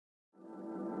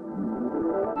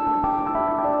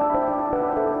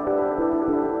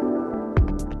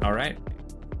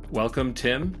Welcome,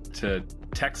 Tim, to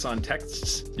Texts on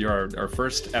Texts. You're our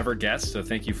first ever guest, so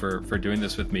thank you for doing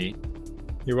this with me.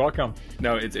 You're welcome.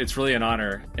 No, it's really an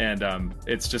honor, and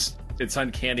it's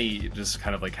uncanny, just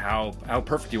kind of like how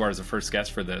perfect you are as a first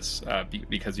guest for this,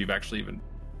 because you've actually even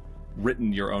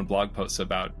written your own blog posts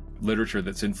about literature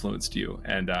that's influenced you,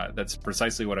 and that's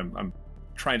precisely what I'm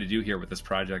trying to do here with this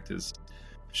project, is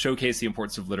showcase the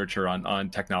importance of literature on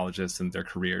technologists and their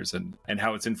careers, and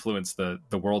how it's influenced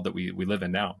the world that we live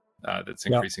in now, that's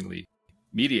increasingly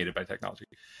mediated by technology.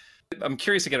 I'm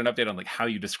curious to get an update on like how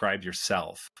you describe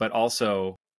yourself, but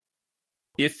also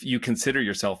if you consider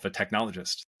yourself a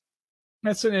technologist.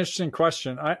 That's an interesting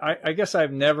question. I guess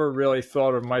I've never really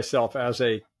thought of myself as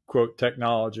a, quote,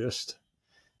 technologist.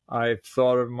 I've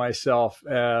thought of myself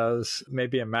as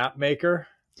maybe a map maker,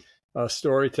 a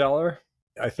storyteller.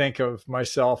 I think of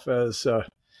myself as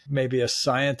maybe a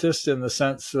scientist in the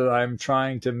sense that I'm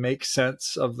trying to make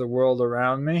sense of the world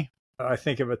around me. I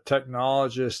think of a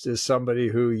technologist as somebody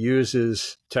who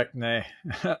uses techne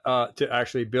to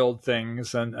actually build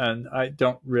things, and I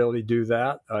don't really do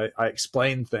that. I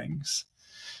explain things.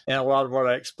 And a lot of what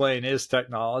I explain is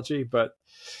technology, but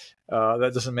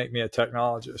that doesn't make me a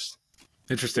technologist.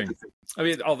 Interesting. I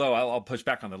mean, although I'll push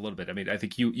back on that a little bit. I mean, I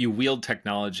think you wield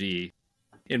technology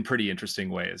in pretty interesting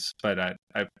ways, but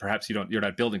perhaps you're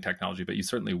not building technology, but you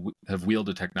certainly have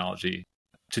wielded technology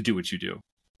to do what you do.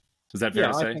 Is that fair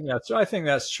to say? I think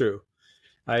that's true.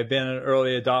 I've been an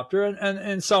early adopter, and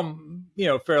in some,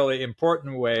 fairly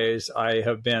important ways, I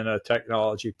have been a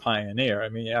technology pioneer. I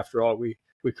mean, after all, we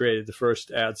created the first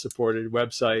ad-supported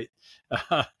website.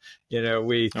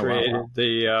 We created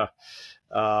the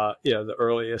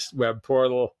earliest web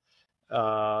portal.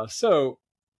 I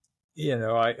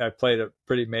played a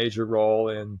pretty major role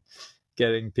in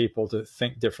getting people to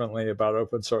think differently about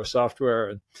open source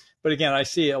software. But again, I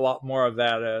see a lot more of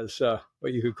that as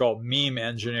what you could call meme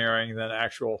engineering than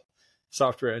actual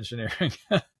software engineering.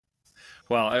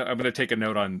 Well, I'm going to take a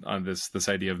note on this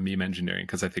idea of meme engineering,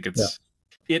 because I think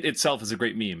it itself is a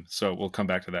great meme. So we'll come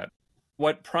back to that.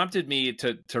 What prompted me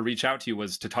to reach out to you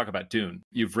was to talk about Dune.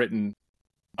 You've written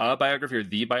a biography, or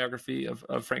the biography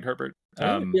of Frank Herbert.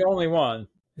 The only one.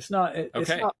 It's not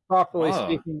properly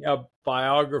speaking a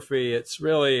biography. It's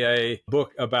really a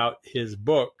book about his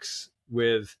books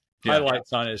with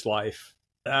highlights on his life.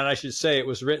 And I should say it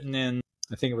was written in,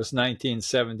 I think it was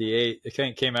 1978.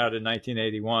 It came out in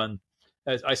 1981.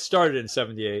 I started in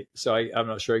 78, so I'm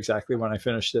not sure exactly when I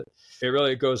finished it. It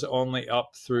really goes only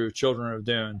up through Children of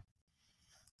Dune.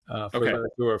 For those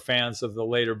who are fans of the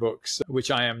later books,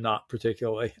 which I am not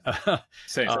particularly.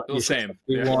 Same.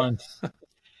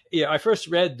 Yeah, I first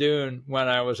read Dune when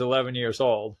I was 11 years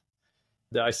old.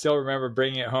 I still remember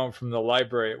bringing it home from the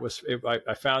library.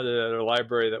 I found it at a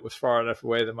library that was far enough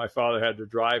away that my father had to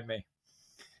drive me.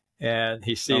 And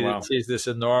he sees this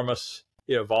enormous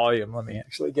volume. Let me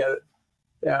actually get it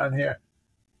down here.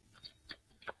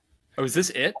 Oh, is this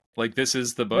it? Like, this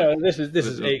is the book? No, this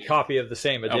is a copy of the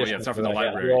same edition. Oh, yeah, it's not from the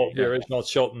library. The original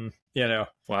Chilton,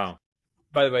 Wow.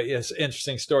 By the way, it's an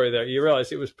interesting story there. You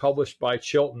realize it was published by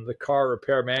Chilton, the car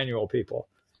repair manual people.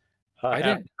 I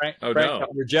didn't. Frank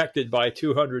got rejected by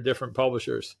 200 different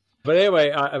publishers. But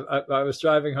anyway, I was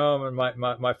driving home, and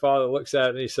my father looks at it,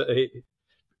 and he said,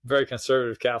 very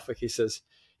conservative Catholic, he says,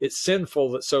 "It's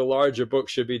sinful that so large a book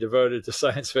should be devoted to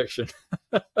science fiction."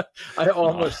 I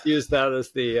almost used that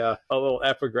as a little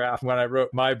epigraph when I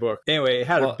wrote my book. Anyway, it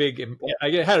had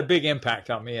a big impact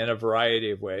on me in a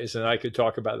variety of ways, and I could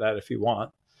talk about that if you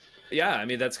want. Yeah, I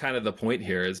mean, that's kind of the point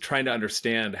here, is trying to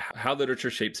understand how literature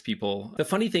shapes people. The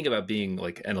funny thing about being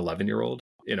like an 11-year-old,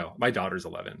 my daughter's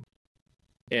 11,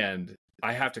 and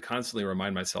I have to constantly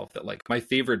remind myself that like my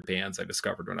favorite bands I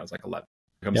discovered when I was like 11.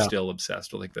 I'm still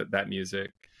obsessed with like that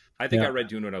music. I think I read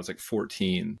Dune when I was like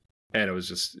 14, and I was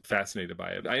just fascinated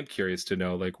by it. I am curious to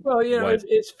know, like,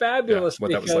 it's fabulous what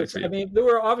because that was like for you. I mean,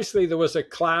 there was a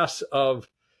class of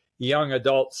young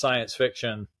adult science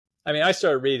fiction. I mean, I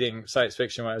started reading science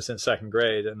fiction when I was in second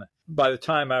grade, and by the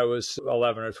time I was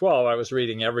 11 or 12, I was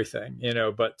reading everything,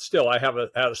 but still I had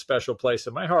a special place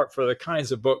in my heart for the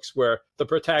kinds of books where the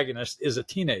protagonist is a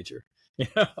teenager.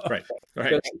 Right.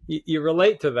 You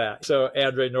relate to that. So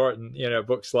Andre Norton,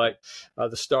 books like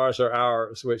The Stars Are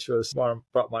Ours, which was one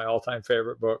of my all-time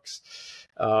favorite books,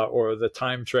 or The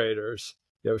Time Traders,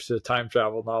 which is a time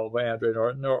travel novel by Andre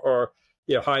Norton, or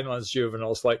Heinlein's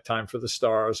juveniles like Time for the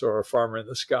Stars or A Farmer in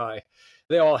the Sky.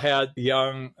 They all had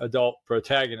young adult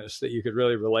protagonists that you could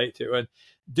really relate to. And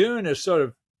Dune is sort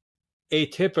of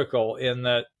atypical in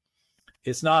that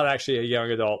it's not actually a young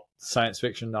adult science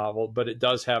fiction novel, but it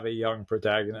does have a young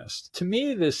protagonist. To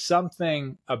me, there's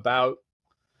something about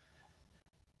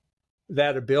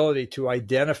that ability to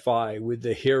identify with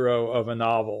the hero of a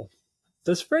novel.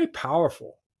 That's very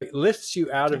powerful. It lifts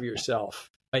you out of yourself.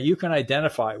 You can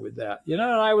identify with that, and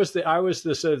I was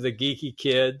the sort of the geeky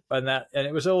kid, and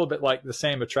it was a little bit like the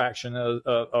same attraction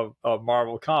of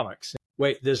Marvel Comics.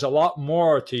 Wait, there's a lot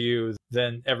more to you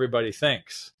than everybody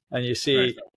thinks, and you see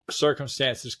right.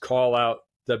 Circumstances call out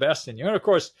the best in you. And of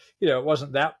course, it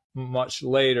wasn't that much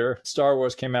later. Star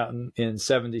Wars came out in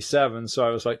 77, so I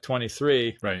was like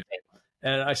 23, right?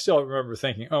 And I still remember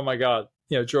thinking, oh my God.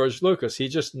 George Lucas, he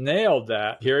just nailed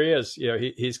that. Here he is.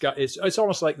 He's got, it's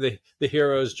almost like the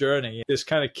hero's journey. This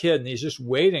kind of kid, and he's just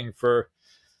waiting for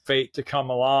fate to come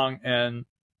along and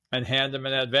hand him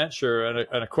an adventure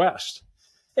and a quest.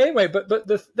 Anyway, but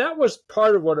that was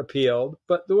part of what appealed.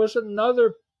 But there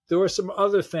were some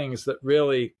other things that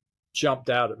really jumped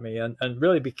out at me and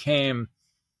really became,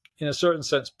 in a certain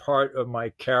sense, part of my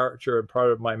character and part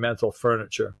of my mental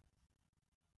furniture.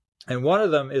 And one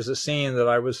of them is a scene that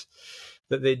I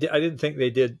didn't think they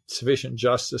did sufficient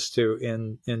justice to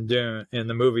in Dune, in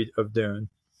the movie of Dune.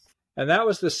 And that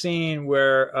was the scene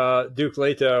where Duke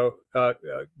Leto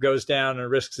goes down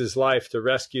and risks his life to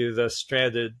rescue the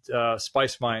stranded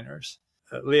spice miners.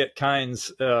 Liet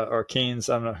Kynes, or Keynes,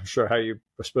 I'm not sure how you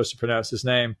were supposed to pronounce his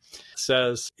name,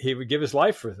 says he would give his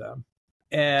life for them.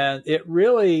 And it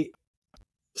really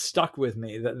stuck with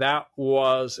me that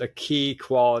was a key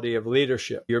quality of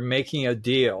leadership. You're making a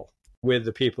deal with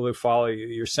the people who follow you.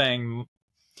 You're saying,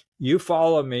 you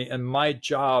follow me, and my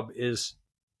job is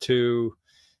to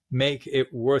make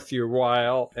it worth your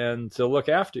while and to look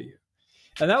after you.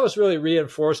 And that was really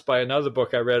reinforced by another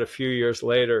book I read a few years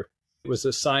later. It was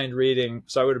a signed reading,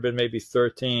 so I would have been maybe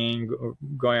 13,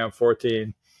 going on 14.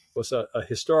 It was a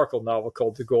historical novel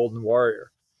called The Golden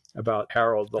Warrior, about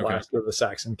Harold, the last of the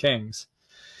Saxon kings,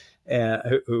 and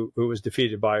who was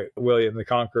defeated by William the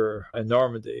Conqueror in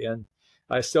Normandy. And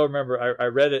I still remember I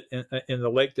read it in the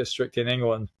Lake District in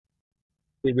England.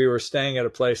 We were staying at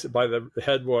a place by the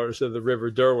headwaters of the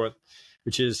River Derwent,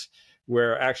 which is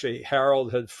where actually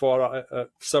Harold had fought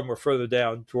somewhere further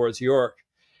down towards York.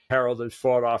 Harold had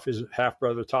fought off his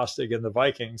half-brother Tostig and the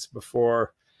Vikings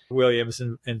before Williams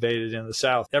invaded in the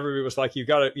south. Everybody was like, you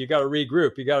got to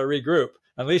regroup.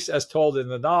 At least as told in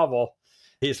the novel,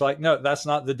 he's like, no, that's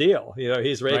not the deal.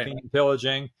 He's raping and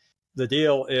pillaging. The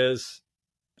deal is,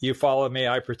 you follow me,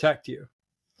 I protect you.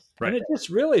 Right. And it just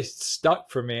really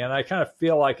stuck for me. And I kind of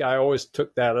feel like I always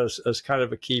took that as kind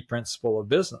of a key principle of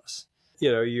business.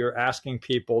 You're asking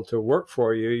people to work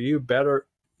for you.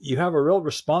 You have a real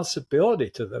responsibility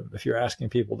to them if you're asking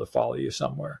people to follow you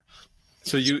somewhere.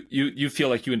 So you feel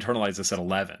like you internalized this at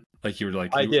 11? Like you were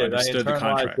like, I did. Understood the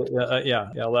contract.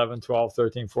 11, 12,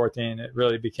 13, 14. It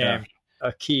really became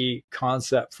a key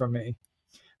concept for me.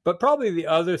 But probably the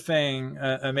other thing,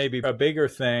 and maybe a bigger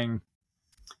thing,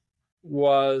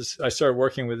 was I started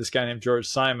working with this guy named George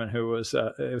Simon, who was,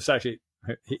 it was actually,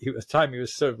 at the time he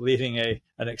was sort of leading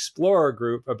an explorer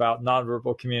group about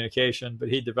nonverbal communication, but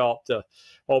he developed a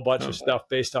whole bunch of stuff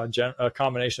based on a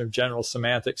combination of general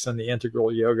semantics and the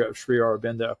integral yoga of Sri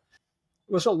Aurobindo.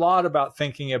 It was a lot about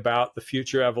thinking about the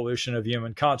future evolution of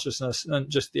human consciousness and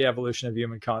just the evolution of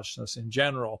human consciousness in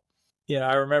general.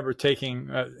 I remember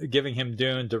giving him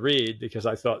Dune to read because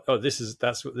I thought,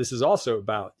 that's what this is also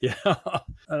about.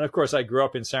 And of course, I grew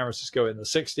up in San Francisco in the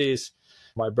 60s.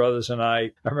 My brothers and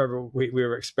I remember we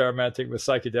were experimenting with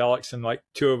psychedelics, and like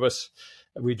two of us,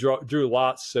 we drew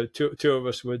lots. So two of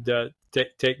us would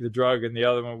take the drug, and the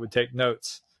other one would take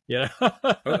notes.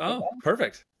 Oh,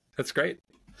 perfect. That's great.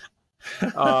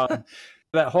 That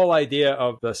whole idea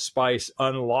of the spice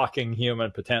unlocking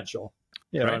human potential.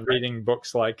 And reading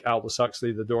books like Aldous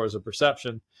Huxley, The Doors of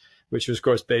Perception, which was, of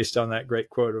course, based on that great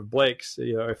quote of Blake's,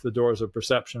 if the doors of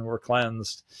perception were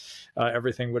cleansed,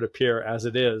 everything would appear as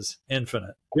it is,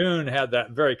 infinite. Dune had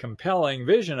that very compelling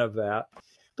vision of that,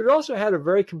 but it also had a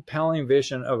very compelling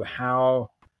vision of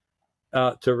how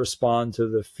to respond to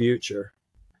the future.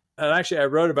 And actually, I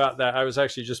wrote about that. I was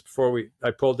actually, just before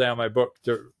I pulled down my book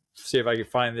to see if I could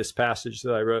find this passage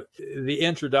that I wrote. The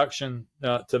introduction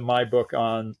to my book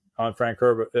on Frank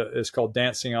Herbert is called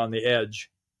Dancing on the Edge.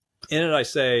 In it, I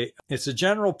say, it's a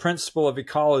general principle of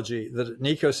ecology that an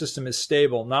ecosystem is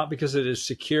stable, not because it is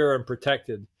secure and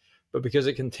protected, but because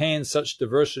it contains such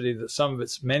diversity that some of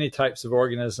its many types of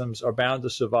organisms are bound to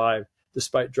survive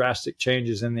despite drastic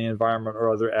changes in the environment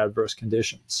or other adverse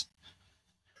conditions.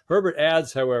 Herbert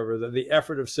adds, however, that the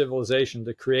effort of civilization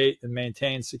to create and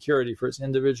maintain security for its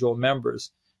individual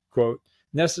members, quote,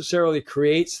 necessarily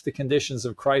creates the conditions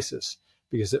of crisis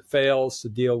because it fails to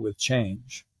deal with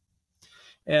change.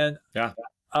 And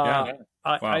Yeah.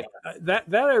 Wow.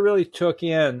 That I really took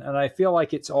in, and I feel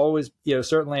like it's always,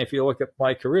 certainly if you look at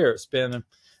my career, it's been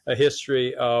a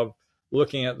history of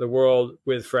looking at the world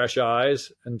with fresh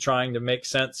eyes and trying to make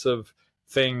sense of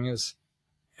things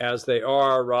as they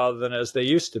are rather than as they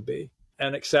used to be,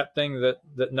 and accepting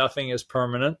that nothing is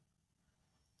permanent.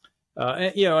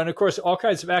 And of course, all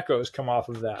kinds of echoes come off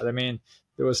of that. I mean,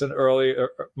 there was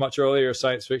much earlier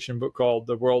science fiction book called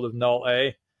The World of Null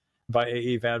A by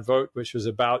A.E. Van Vogt, which was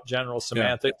about general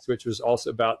semantics, which was also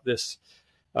about this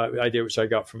idea, which I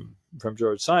got from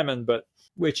George Simon, but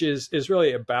which is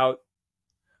really about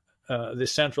the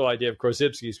central idea of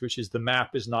Korzybski's, which is the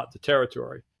map is not the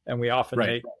territory. And we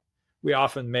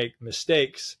often make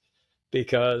mistakes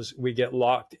because we get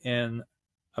locked in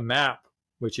a map,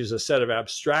 which is a set of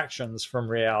abstractions from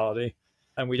reality,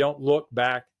 and we don't look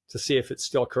back to see if it's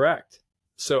still correct.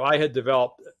 So I had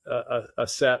developed a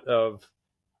set of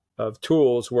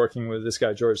tools working with this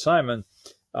guy, George Simon,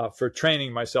 for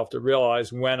training myself to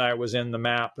realize when I was in the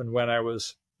map and when I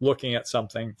was looking at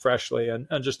something freshly, and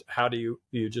just how do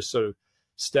you just sort of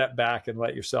step back and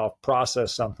let yourself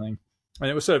process something. And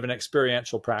it was sort of an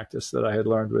experiential practice that I had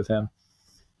learned with him,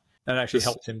 and actually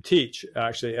helped him teach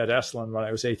actually at Esalen when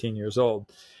I was 18 years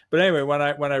old. But anyway, when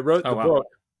I wrote the book,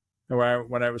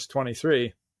 when I was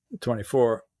 23,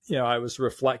 24, I was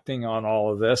reflecting on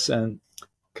all of this and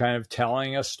kind of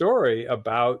telling a story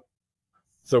about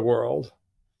the world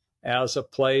as a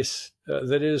place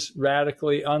that is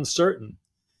radically uncertain.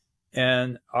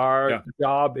 And our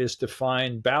job is to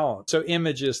find balance. So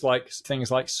images like things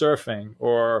like surfing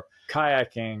or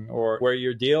kayaking, or where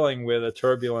you're dealing with a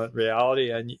turbulent reality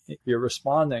and you're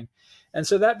responding. And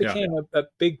so that became a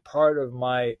big part of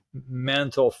my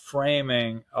mental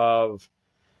framing of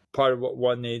part of what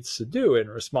one needs to do in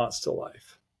response to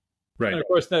life. Right. And of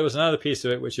course, there was another piece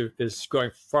of it, which is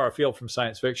going far afield from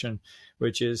science fiction,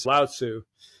 which is Lao Tzu,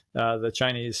 the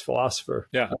Chinese philosopher.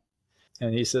 Yeah.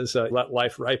 And he says, let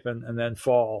life ripen and then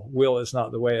fall. Will is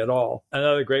not the way at all.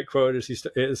 Another great quote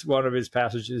is one of his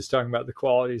passages talking about the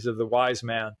qualities of the wise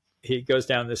man. He goes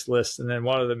down this list, and then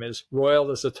one of them is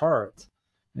roiled as a torrent.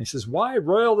 And he says, why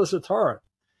roiled as a torrent?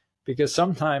 Because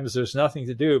sometimes there's nothing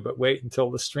to do but wait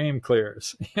until the stream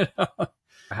clears.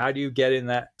 How do you get in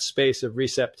that space of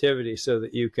receptivity so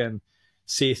that you can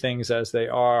see things as they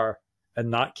are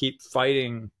and not keep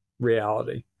fighting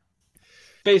reality?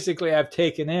 Basically, I've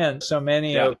taken in so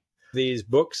many of these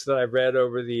books that I've read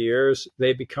over the years.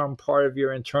 They become part of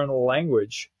your internal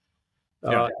language.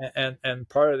 And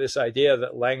part of this idea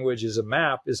that language is a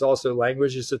map is also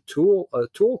language is a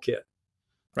toolkit.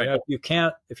 Right.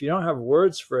 If you don't have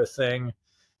words for a thing,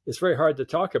 it's very hard to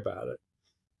talk about it.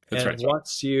 That's and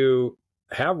once you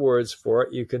have words for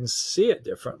it, you can see it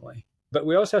differently. But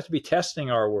we also have to be testing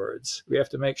our words. We have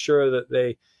to make sure that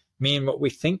they mean what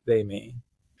we think they mean.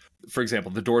 For example,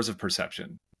 the doors of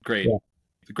perception. Great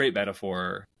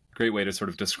metaphor, great way to sort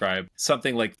of describe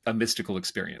something like a mystical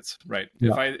experience, right?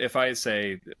 Yeah. If I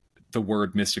say the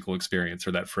word mystical experience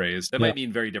or that phrase, that might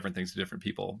mean very different things to different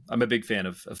people. I'm a big fan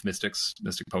of mystic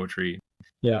poetry.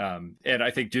 Yeah. And I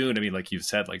think Dune, I mean, like you've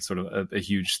said, like sort of a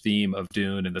huge theme of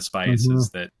Dune and the spice is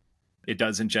that it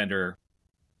does engender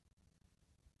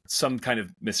some kind of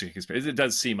mystic experience. It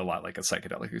does seem a lot like a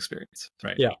psychedelic experience,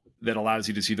 right? Yeah. That allows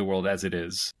you to see the world as it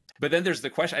is. But then there's the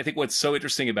question, I think what's so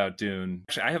interesting about Dune,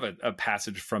 actually, I have a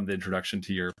passage from the introduction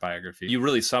to your biography. You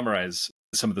really summarize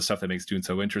some of the stuff that makes Dune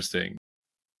so interesting.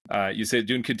 You say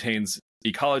Dune contains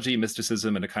ecology,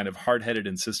 mysticism, and a kind of hard-headed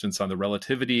insistence on the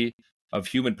relativity of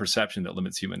human perception that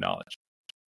limits human knowledge.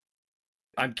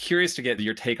 I'm curious to get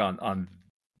your take on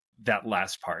that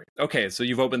last part. Okay, so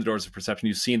you've opened the doors of perception.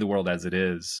 You've seen the world as it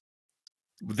is.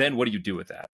 Then what do you do with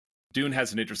that? Dune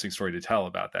has an interesting story to tell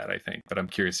about that, I think, but I'm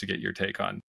curious to get your take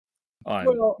on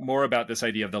more about this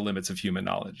idea of the limits of human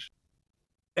knowledge.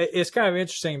 It's kind of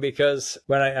interesting because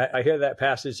when I hear that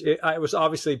passage, I was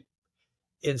obviously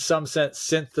in some sense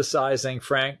synthesizing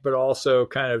Frank, but also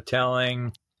kind of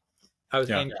I was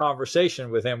in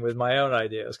conversation with him with my own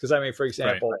ideas. Because I mean, for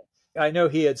example, I know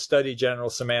he had studied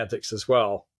general semantics as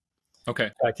well. Okay.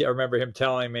 In fact, I remember him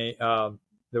telling me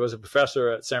there was a professor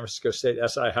at San Francisco State,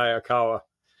 S.I. Hayakawa.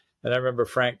 And I remember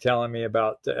Frank telling me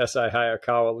about S.I.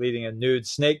 Hayakawa leading a nude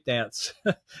snake dance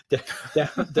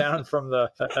down from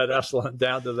at Esalen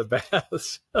down to the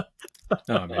baths.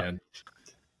 Oh, man.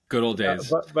 Good old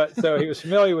days. But so he was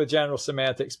familiar with general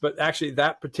semantics, but actually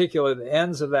the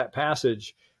ends of that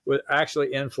passage were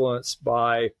actually influenced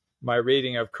by my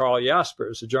reading of Karl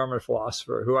Jaspers, a German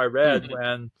philosopher, who I read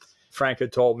when Frank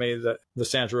had told me that the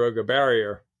Santa Rosa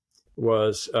Barrier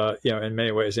was, in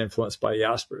many ways influenced by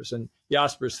Jasper's. And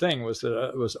Jasper's thing was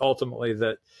that was ultimately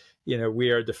that, we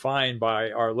are defined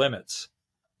by our limits.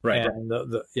 Right. And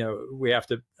we have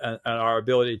to, and our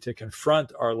ability to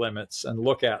confront our limits and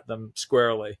look at them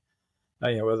squarely,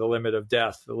 with the limit of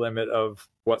death, the limit of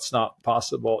what's not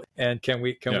possible. And can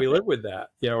we live with that,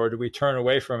 or do we turn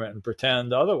away from it and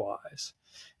pretend otherwise?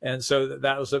 And so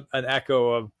that was an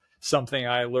echo of something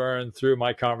I learned through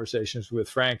my conversations with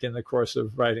Frank in the course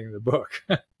of writing the book.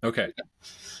 Okay.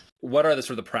 What are the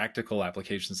sort of the practical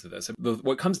applications of this?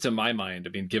 What comes to my mind,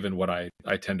 I mean, given what I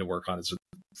tend to work on is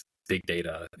big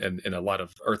data and a lot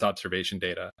of Earth observation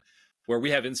data, where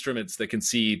we have instruments that can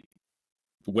see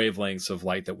wavelengths of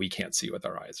light that we can't see with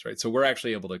our eyes, right? So we're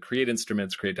actually able to create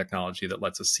instruments, create technology that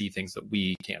lets us see things that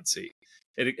we can't see.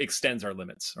 It extends our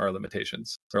limits, our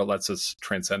limitations, or it lets us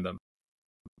transcend them.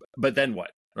 But then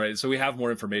what, right? So we have more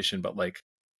information, but like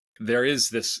there is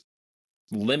this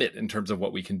limit in terms of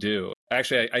what we can do.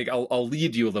 Actually, I'll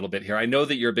lead you a little bit here. I know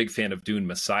that you're a big fan of Dune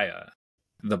Messiah,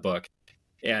 the book,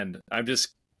 and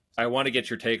I want to get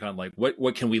your take on like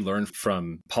what can we learn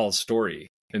from Paul's story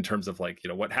in terms of like,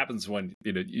 what happens when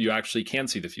you actually can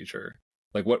see the future?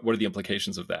 Like what are the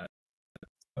implications of that?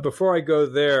 Before I go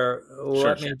there,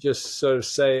 let me just sort of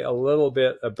say a little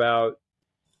bit about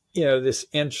this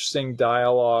interesting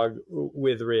dialogue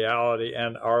with reality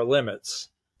and our limits.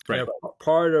 Right.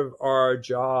 Part of our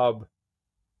job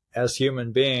as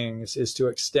human beings is to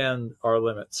extend our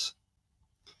limits.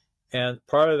 And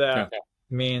part of that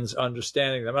means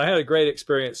understanding them. I had a great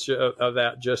experience of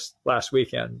that just last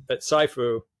weekend at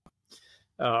SciFu,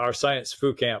 our science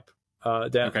foo camp,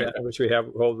 which we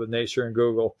hold with Nature and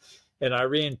Google. And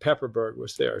Irene Pepperberg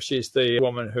was there. She's the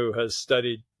woman who has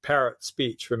studied parrot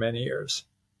speech for many years.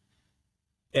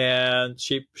 And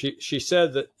she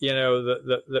said that,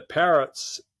 the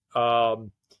parrots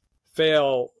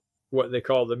fail what they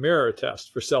call the mirror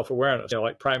test for self-awareness.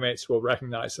 Like primates will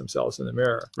recognize themselves in the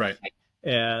mirror. Right.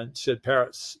 And she said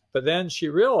parrots. But then she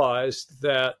realized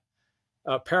that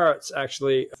parrots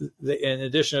actually, in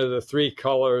addition to the three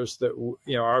colors that,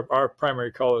 our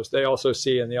primary colors, they also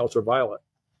see in the ultraviolet.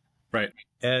 Right.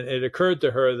 And it occurred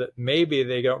to her that maybe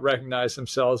they don't recognize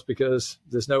themselves because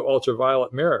there's no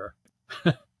ultraviolet mirror.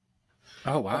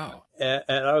 Oh, wow. And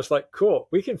I was like, cool,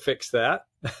 we can fix that.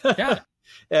 Yeah.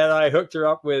 And I hooked her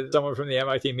up with someone from the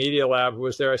MIT Media Lab who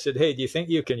was there. I said, hey, do you think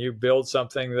you build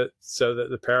something so that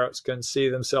the parrots can see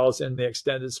themselves in the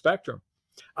extended spectrum?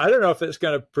 I don't know if it's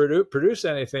going to produce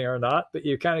anything or not, but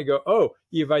you kind of go, oh,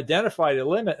 you've identified a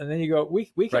limit. And then you go, we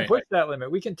can push that limit.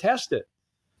 We can test it.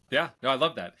 Yeah, no, I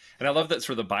love that. And I love that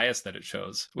sort of the bias that it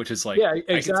shows, which is like, yeah,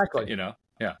 exactly.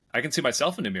 I can see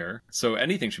myself in a mirror. So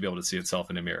anything should be able to see itself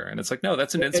in a mirror. And it's like, no,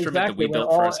 that's an instrument that we built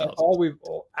for ourselves. All we've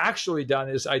actually done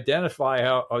is identify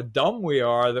how dumb we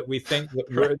are that we think that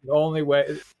we're the only way.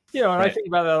 And I think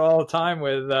about that all the time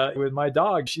with my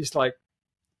dog. She's like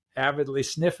avidly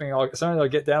sniffing. Sometimes I'll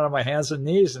get down on my hands and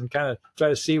knees and kind of try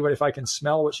to see if I can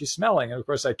smell what she's smelling. And of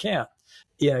course I can't.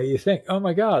 You think, oh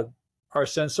my God, our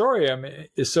sensorium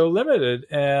is so limited,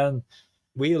 and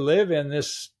we live in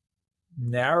this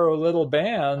narrow little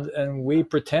band, and we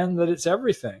pretend that it's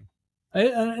everything.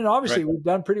 And obviously we've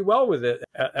done pretty well with it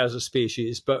as a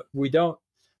species, but we don't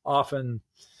often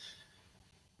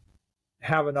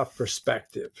have enough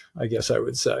perspective, I guess I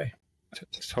would say.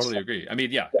 Totally agree. I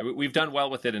mean, yeah, we've done well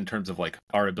with it in terms of like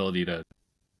our ability to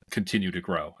continue to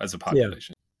grow as a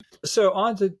population. Yeah. So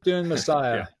on to Dune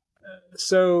Messiah.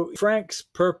 So Frank's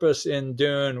purpose in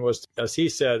Dune was, as he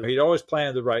said, he'd always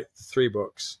planned to write 3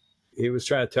 books. He was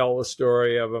trying to tell the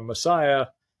story of a Messiah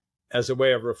as a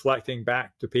way of reflecting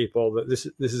back to people that this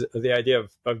is the idea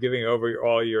of giving over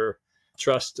all your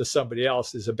trust to somebody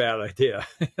else is a bad idea.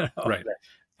 Right.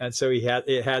 And so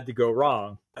it had to go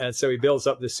wrong. And so he builds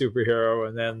up this superhero,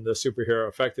 and then the superhero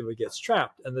effectively gets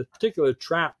trapped. And the particular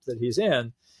trap that he's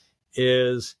in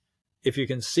is, if you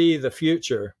can see the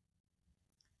future,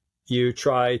 you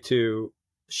try to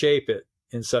shape it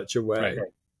in such a way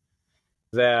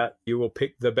that you will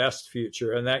pick the best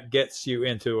future, and that gets you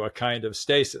into a kind of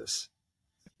stasis.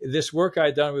 This work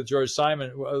I'd done with George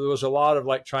Simon, there was a lot of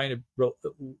like trying to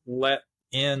let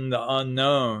in the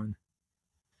unknown,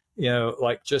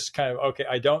 like just kind of, okay,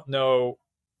 I don't know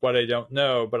what I don't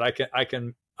know, but I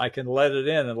can let it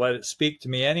in and let it speak to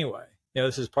me anyway.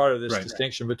 This is part of this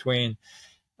distinction between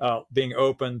being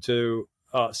open to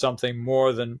something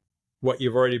more than what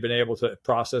you've already been able to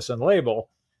process and label.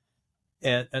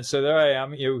 And so there I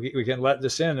am, we can let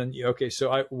this in, and okay,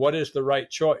 so what is the right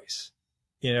choice?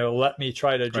 Let me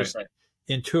try to just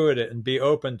intuit it and be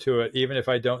open to it, even if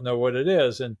I don't know what it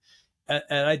is. And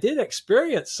and I did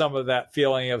experience some of that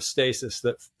feeling of stasis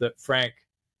that Frank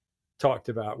talked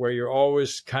about, where you're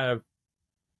always kind of,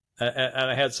 and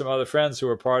I had some other friends who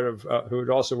were part of, who had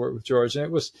also worked with George, and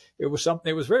it was something,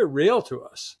 it was very real to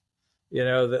us,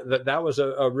 that was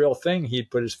a real thing he'd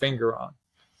put his finger on.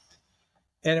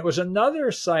 And it was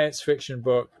another science fiction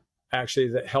book, actually,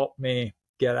 that helped me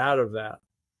get out of that.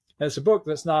 And it's a book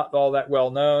that's not all that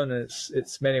well known, and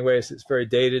it's many ways it's very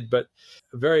dated, but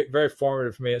very, very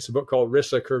formative for me. It's a book called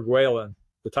Rissa Kerguelen.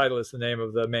 The title is the name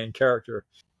of the main character.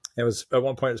 It was, at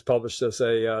one point, it was published as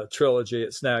a trilogy.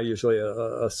 It's now usually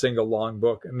a single long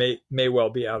book. It may well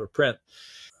be out of print.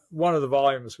 One of the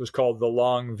volumes was called The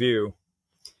Long View,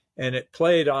 and it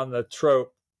played on the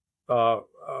trope,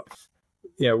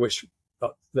 which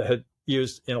that had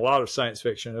used in a lot of science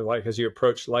fiction, like as you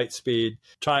approach light speed,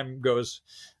 time goes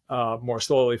more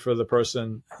slowly for the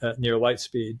person near light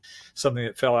speed, something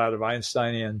that fell out of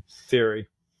Einsteinian theory.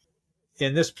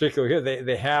 In this particular here,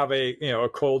 they have a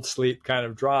cold sleep kind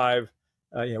of drive,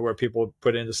 where people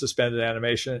put into suspended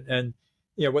animation, and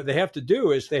what they have to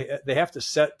do is they have to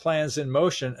set plans in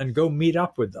motion and go meet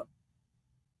up with them.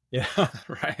 Yeah,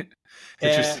 right.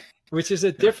 Which is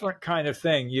a different kind of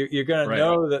thing. You're going to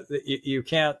know that you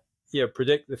can't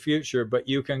predict the future, but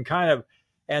you can kind of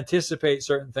anticipate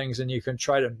certain things, and you can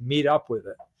try to meet up with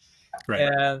it. Right.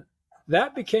 And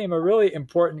that became a really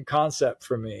important concept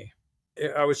for me.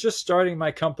 I was just starting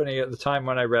my company at the time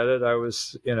when I read it. I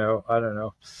was, my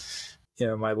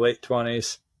late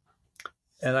 20s.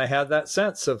 And I had that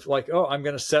sense of like, oh, I'm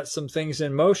going to set some things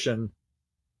in motion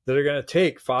that are going to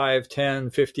take 5, 10,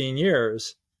 15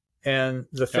 years. And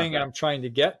the thing I'm trying to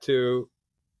get to,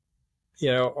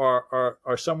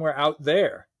 are somewhere out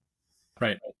there.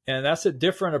 Right. And that's a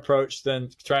different approach than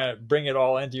trying to bring it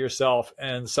all into yourself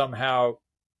and somehow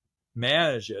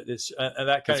manage it. And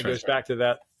that kind of goes back to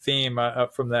that theme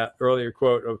from that earlier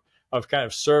quote of kind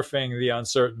of surfing the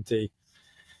uncertainty.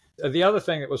 The other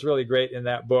thing that was really great in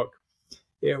that book,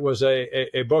 it was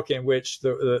a book in which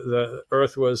the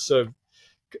Earth was sort of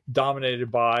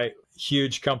dominated by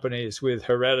huge companies with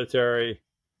hereditary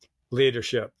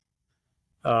leadership,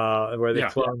 where they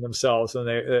cloned themselves and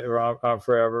they were on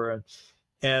forever.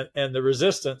 And the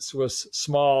resistance was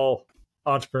small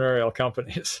entrepreneurial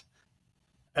companies.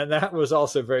 And that was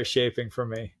also very shaping for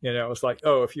me. It was like,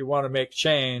 oh, if you want to make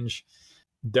change,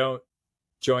 don't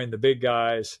join the big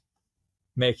guys,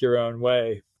 make your own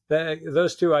way.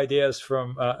 Those two ideas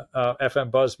from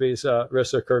F.M. Busby's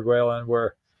Rissa Kerguelen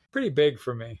were pretty big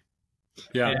for me.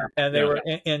 Yeah, and they were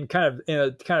in a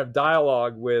kind of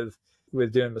dialogue with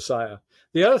Dune Messiah.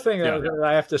 The other thing that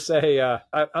I have to say,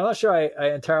 I'm not sure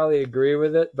I entirely agree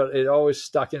with it, but it always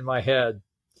stuck in my head.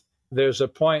 There's a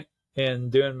point in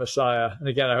Dune Messiah, and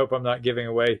again, I hope I'm not giving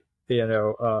away,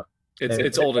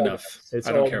 it's old enough.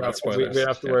 I don't care about spoilers. We don't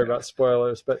have to worry about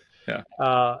spoilers, but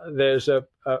there's a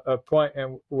point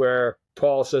where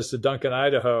Paul says to Duncan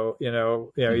Idaho,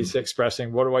 he's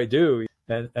expressing, what do I do?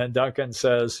 And Duncan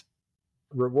says,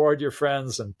 reward your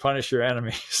friends and punish your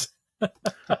enemies.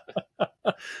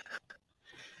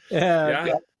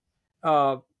 I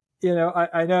know,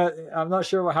 I'm not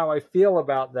sure how I feel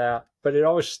about that, but it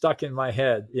always stuck in my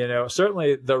head,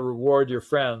 certainly the reward your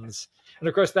friends. And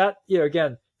of course that,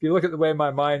 again, if you look at the way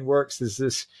my mind works, is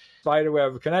this spider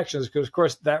web of connections, because of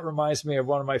course that reminds me of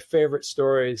one of my favorite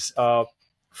stories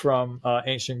from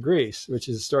ancient Greece, which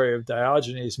is the story of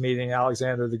Diogenes meeting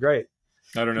Alexander the Great.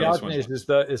 I don't know. Diogenes is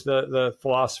the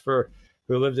philosopher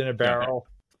who lived in a barrel.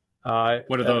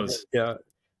 What are those?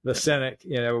 The cynic,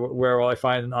 where will I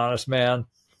find an honest man?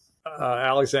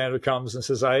 Alexander comes and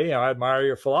says, I admire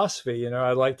your philosophy.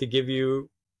 I'd like to give you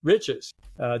riches.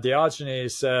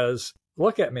 Diogenes says,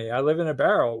 look at me. I live in a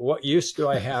barrel. What use do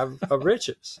I have of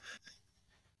riches?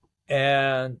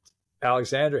 And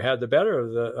Alexander had the better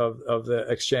of the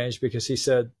exchange, because he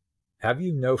said, have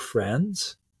you no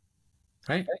friends?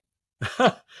 Right.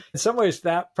 In some ways,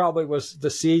 that probably was the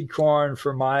seed corn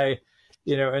for my,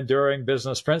 enduring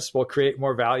business principle: create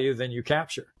more value than you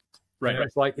capture. Right.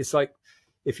 It's like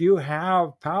if you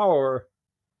have power,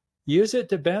 use it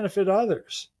to benefit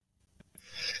others.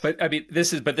 But I mean,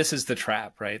 this is the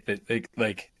trap, right? That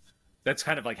like that's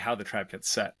kind of like how the trap gets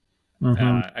set.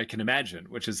 Mm-hmm. I can imagine,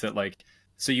 which is that like,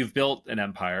 so you've built an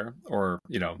empire, or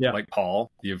like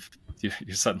Paul, you're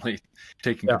suddenly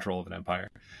taking control of an empire.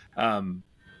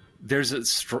 There's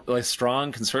a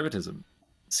strong conservatism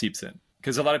seeps in,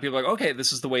 because a lot of people are like, okay,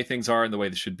 this is the way things are and the way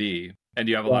they should be, and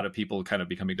you have a lot of people kind of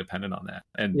becoming dependent on that.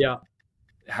 And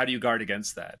how do you guard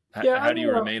against that? How do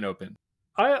you remain open?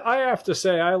 I have to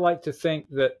say, I like to think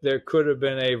that there could have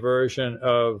been a version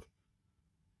of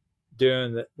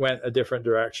Dune that went a different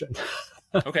direction.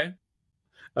 Okay.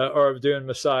 or of Dune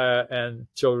Messiah and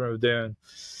Children of Dune,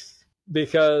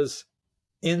 because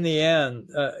in the end,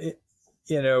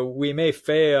 we may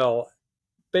fail.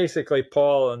 Basically,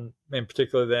 Paul, and in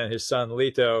particular then his son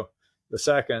Leto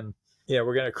II,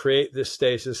 we're going to create this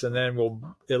stasis, and then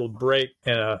it'll break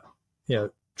in a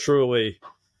truly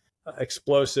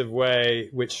explosive way,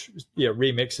 which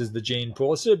remixes the gene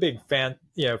pool. It's a big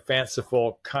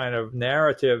fanciful kind of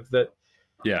narrative that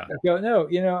I go, no,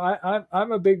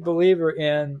 I'm a big believer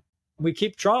in we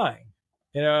keep trying.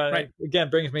 And Right. it, again,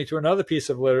 brings me to another piece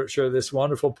of literature, this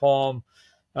wonderful poem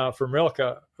from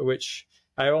Rilke, which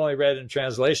I only read in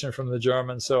translation from the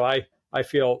German, so I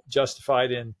feel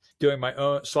justified in doing my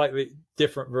own slightly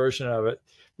different version of it.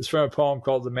 It's from a poem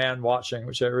called The Man Watching,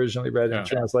 which I originally read in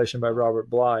translation by Robert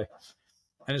Bly.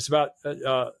 And it's about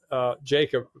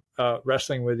Jacob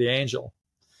wrestling with the angel.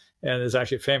 And there's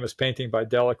actually a famous painting by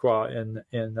Delacroix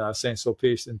in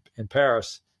Saint-Sulpice in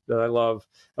Paris that I love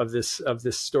of this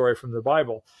story from the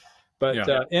Bible. But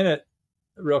in it,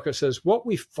 Rilke says, what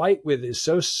we fight with is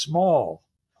so small.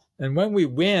 And when we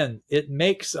win, it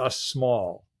makes us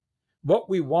small. What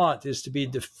we want is to be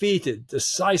defeated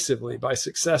decisively by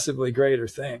successively greater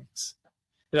things.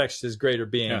 It actually says greater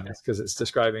beings because it's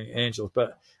describing angels.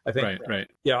 But I think,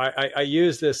 I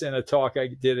used this in a talk I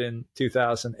did in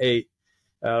 2008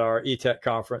 at our ETech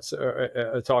conference,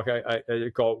 a talk I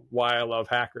called "Why I Love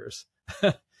Hackers,"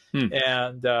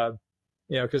 and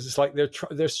because it's like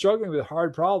they're struggling with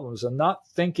hard problems and not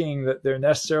thinking that they're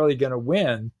necessarily going to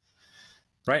win,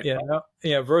 right?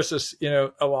 Versus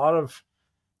a lot of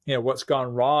what's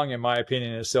gone wrong, in my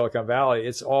opinion, in Silicon Valley.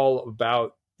 It's all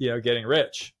about getting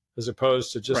rich, as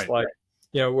opposed to just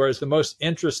whereas the most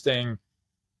interesting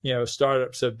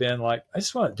startups have been like, I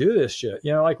just want to do this shit.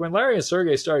 Like when Larry and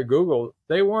Sergey started Google,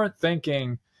 they weren't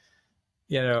thinking,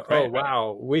 oh,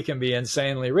 wow, we can be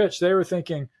insanely rich. They were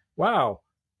thinking, wow,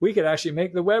 we could actually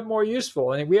make the web more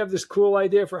useful. And we have this cool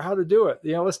idea for how to do it.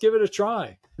 Let's give it a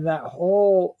try. And that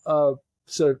whole and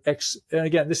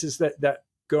again, this is that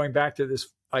going back to this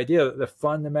idea that the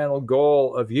fundamental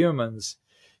goal of humans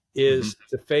is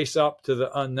to face up to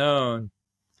the unknown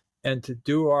and to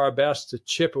do our best to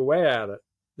chip away at it.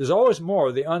 There's always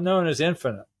more. The unknown is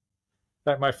infinite.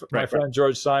 In fact, my friend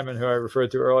George Simon, who I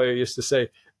referred to earlier, used to say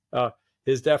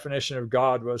his definition of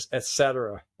God was et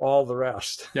cetera, all the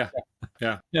rest. Yeah.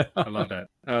 I love that.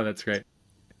 Oh, that's great.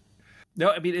 No,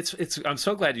 I mean, it's. I'm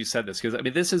so glad you said this, because I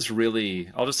mean, this is really.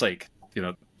 I'll just say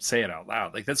it out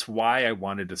loud. Like, that's why I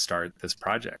wanted to start this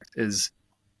project. Is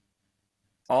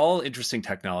all interesting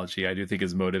technology, I do think,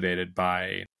 is motivated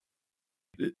by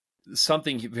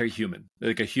something very human,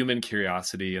 like a human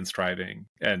curiosity and striving,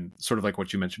 and sort of like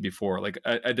what you mentioned before, like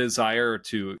a desire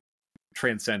to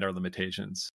transcend our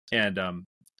limitations. And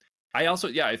I also,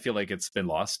 I feel like it's been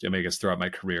lost. I guess throughout my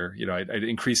career, I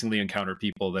increasingly encounter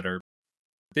people that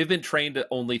they've been trained to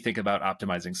only think about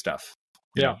optimizing stuff,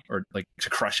 or like to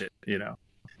crush it,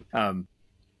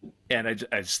 and I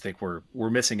just think we're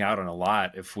missing out on a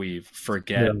lot if we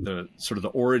forget the sort of the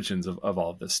origins of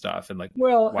all of this stuff and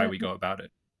why we go about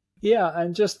it. Yeah,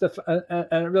 and just and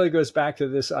it really goes back to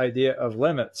this idea of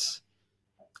limits.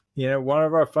 One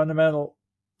of our fundamental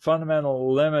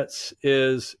limits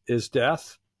is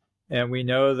death, and we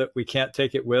know that we can't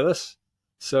take it with us.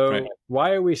 So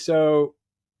why are we so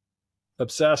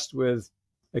obsessed with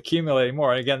accumulating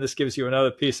more? And again, this gives you another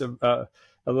piece of a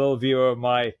little view of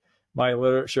my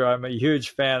literature. I'm a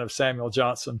huge fan of Samuel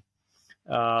Johnson,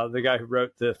 the guy who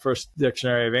wrote the first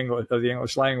dictionary of the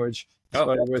English language. That's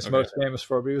what he was most famous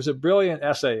for. But he was a brilliant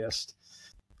essayist.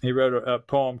 He wrote a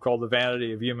poem called The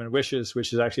Vanity of Human Wishes,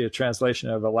 which is actually a translation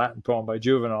of a Latin poem by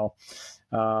Juvenal.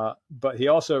 But he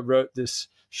also wrote this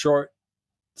short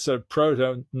sort of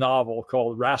proto-novel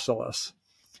called Rasselas.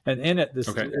 And in it,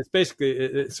 it's basically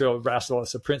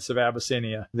Rasselas, a prince of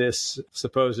Abyssinia, this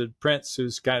supposed prince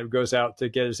who's kind of goes out to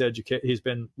get his education. He's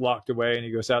been locked away, and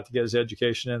he goes out to get his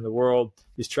education in the world.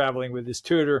 He's traveling with his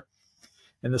tutor.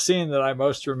 And the scene that I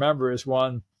most remember is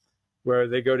one where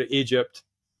they go to Egypt,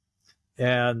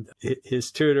 and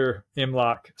his tutor,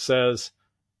 Imlach, says,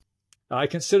 I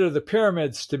consider the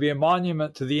pyramids to be a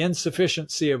monument to the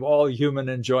insufficiency of all human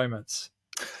enjoyments.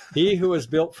 He who is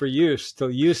built for use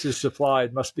till use is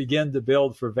supplied must begin to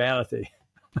build for vanity.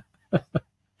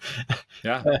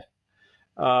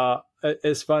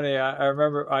 It's funny. I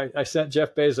remember I sent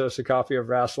Jeff Bezos a copy of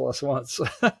Rasselas once.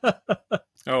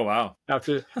 Oh, wow.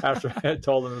 After I had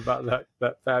told him about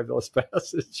that fabulous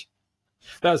passage.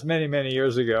 That was many, many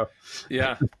years ago.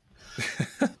 Yeah.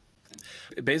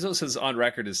 Bezos is on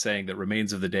record as saying that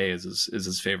Remains of the Day is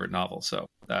his favorite novel. So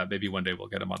maybe one day we'll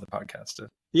get him on the podcast to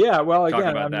Yeah, well, talk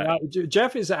again, about that.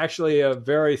 Jeff is actually a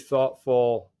very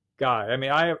thoughtful guy. I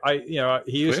mean,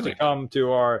 he used Clearly. to come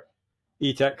to our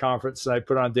E-Tech conference, and I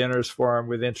put on dinners for him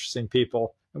with interesting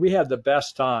people, and we had the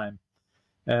best time.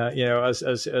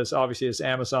 As obviously as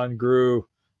Amazon grew,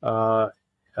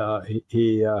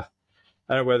 he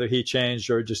I don't know whether he changed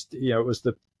or just it was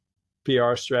the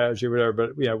PR strategy or whatever.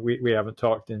 But we haven't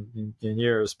talked in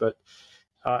years. But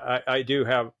I do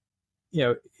have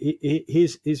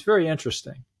he's very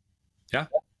interesting. Yeah,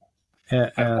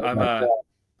 and I'm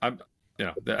I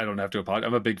don't have to apologize.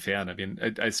 I'm a big fan. I mean,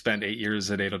 I spent 8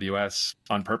 years at AWS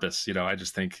on purpose. I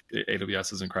just think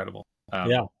AWS is incredible.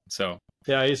 So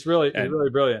yeah, he's really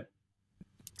brilliant.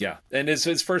 Yeah, and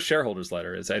his first shareholders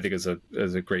letter is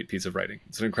a great piece of writing.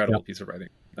 It's an incredible piece of writing.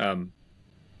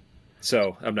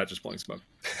 So I'm not just blowing smoke.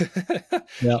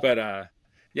 But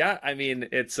I mean,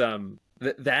 it's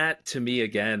that to me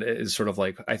again is sort of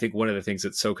like, I think one of the things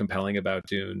that's so compelling about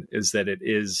Dune is that it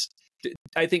is,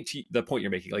 I think to the point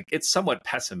you're making, like it's somewhat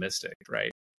pessimistic,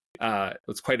 right?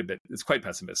 It's quite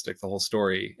pessimistic, the whole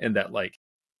story, in that like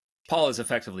Paul is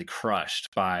effectively crushed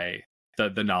by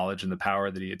the knowledge and the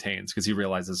power that he attains because he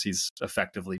realizes he's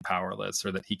effectively powerless,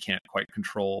 or that he can't quite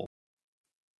control.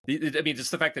 I mean,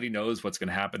 just the fact that he knows what's going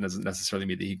to happen doesn't necessarily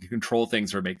mean that he can control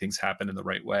things or make things happen in the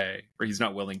right way, or he's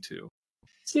not willing to.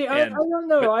 See, I don't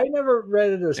know. But I never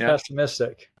read it as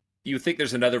pessimistic. You think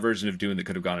there's another version of Dune that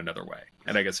could have gone another way,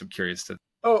 and I guess I'm curious to.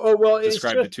 Well,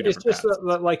 describe the two different paths.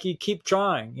 Like you keep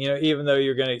trying, even though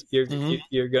you're going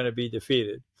to be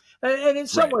defeated, and in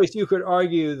some ways you could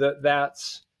argue that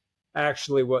that's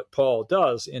actually what Paul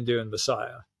does in Dune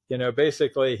Messiah.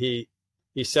 Basically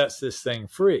he sets this thing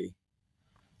free.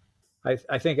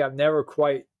 I think I've never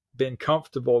quite been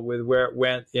comfortable with where it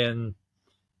went in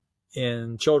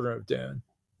Children of Dune.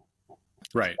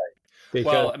 Right.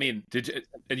 Well, I mean,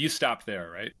 and you stopped there,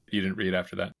 right? You didn't read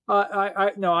after that?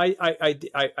 I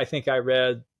think I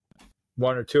read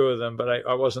one or two of them, but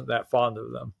I wasn't that fond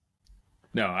of them.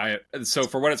 No, so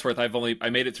for what it's worth, I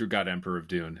made it through God Emperor of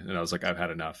Dune, and I was like, I've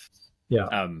had enough.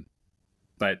 Yeah.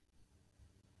 But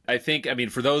I think, I mean,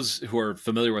 for those who are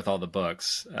familiar with all the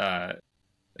books,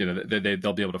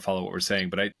 they'll be able to follow what we're saying.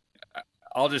 But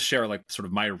I'll just share like sort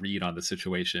of my read on the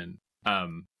situation,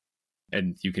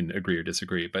 and you can agree or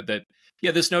disagree. But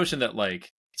this notion that like,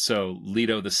 so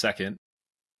Leto II,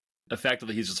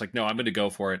 effectively, he's just like, no, I'm going to go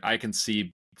for it. I can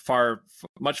see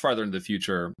much farther into the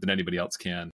future than anybody else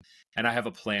can, and I have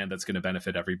a plan that's going to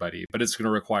benefit everybody, but it's going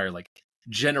to require like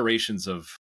generations of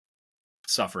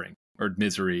suffering or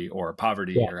misery or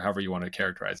poverty or however you want to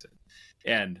characterize it,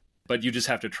 but you just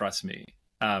have to trust me.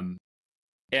 And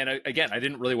again, I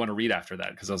didn't really want to read after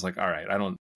that because I was like, all right,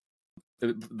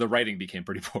 the writing became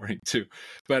pretty boring too,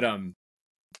 but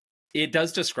it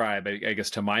does describe, I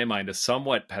guess, to my mind, a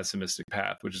somewhat pessimistic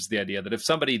path, which is the idea that if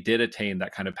somebody did attain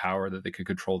that kind of power that they could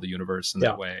control the universe in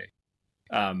that way,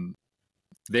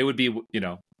 they would be,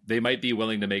 they might be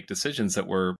willing to make decisions that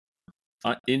were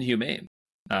inhumane.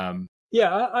 I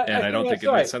don't think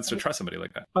it makes sense to trust somebody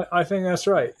like that. I think that's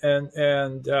right.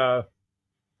 And I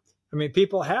mean,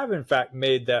 people have in fact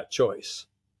made that choice.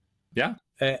 Yeah.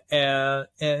 And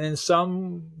in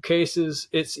some cases,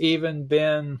 it's even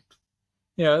been,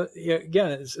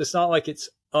 again, it's not like it's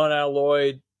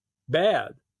unalloyed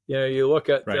bad. You look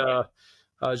at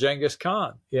Genghis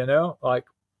Khan, like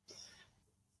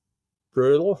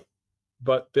brutal,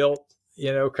 but built,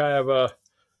 kind of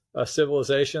a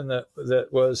civilization that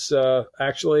was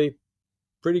actually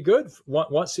pretty good.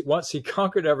 Once he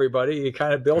conquered everybody, he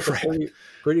kind of built a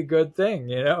pretty good thing.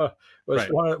 It was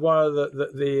one of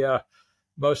the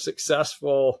most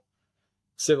successful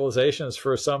civilizations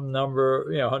for some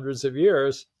number, hundreds of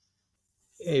years.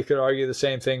 You could argue the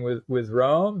same thing with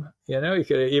Rome. You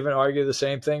could even argue the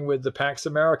same thing with the Pax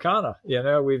Americana.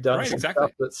 We've done some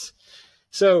stuff that's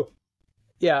so.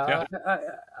 Yeah.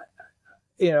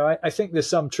 I think there's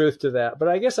some truth to that, but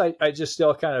I guess I just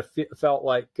still kind of felt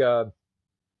like, I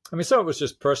mean, some of it was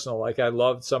just personal. Like I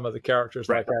loved some of the characters.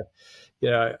 Like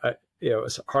it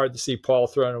was hard to see Paul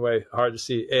thrown away, hard to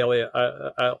see Alia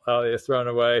thrown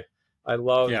away. I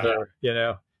loved her.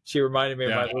 She reminded me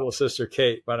of my little sister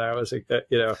Kate when I was,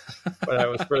 when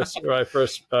I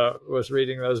first was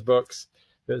reading those books.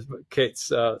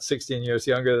 Kate's 16 years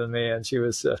younger than me, and she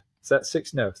was is that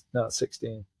 6? No, not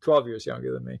 16. 12 years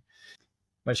younger than me.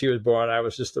 When she was born, I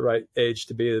was just the right age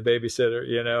to be the babysitter,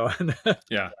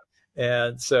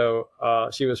 And so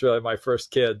she was really my first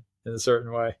kid in a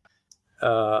certain way.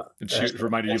 And she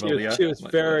reminded you of Leah? She was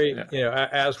very,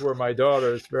 as were my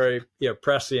daughters, very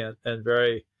prescient and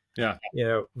very Yeah.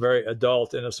 very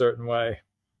adult in a certain way.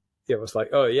 It was like,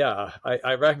 oh yeah,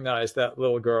 I recognize that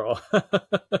little girl.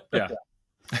 Yeah.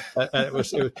 And it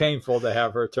was painful to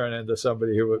have her turn into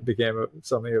somebody who became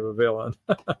something of a villain.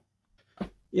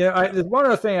 There's one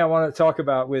other thing I want to talk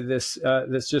about with this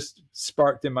that's just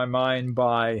sparked in my mind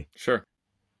by Sure.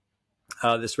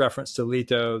 this reference to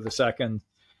Leto II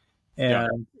Yeah.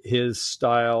 and his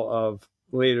style of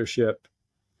leadership.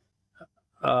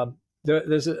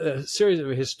 There's a series of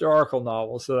historical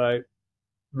novels that I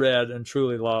read and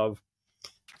truly love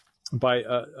by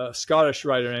a Scottish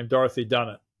writer named Dorothy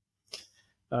Dunnett.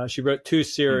 She wrote two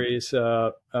series.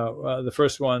 The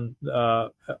first one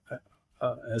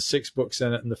has 6 books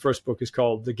in it, and the first book is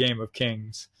called The Game of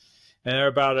Kings. And they're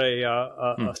about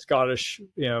a Scottish,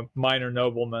 minor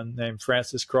nobleman named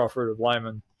Francis Crawford of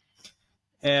Lyman.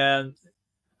 And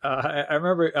I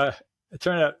remember it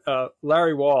turned out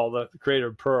Larry Wall, the creator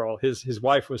of Pearl, his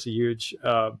wife was a huge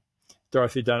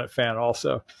Dorothy Dunnett fan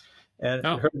also. And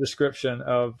her description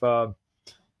of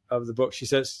the book, she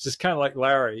says, it's just kind of like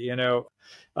Larry,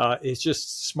 he's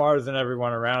just smarter than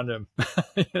everyone around him,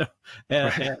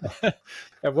 and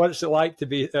what's it like to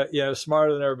be,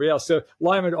 smarter than everybody else. So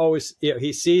Lyman always,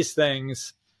 he sees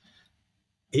things.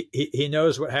 He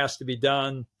knows what has to be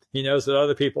done. He knows that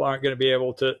other people aren't going to be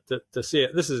able to see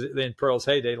it. This is in Pearl's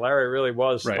heyday. Larry really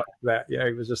was like that. He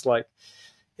was just like,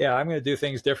 I'm going to do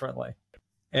things differently.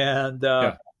 And,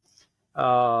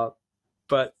 but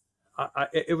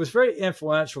it was very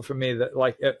influential for me that,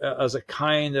 like, as a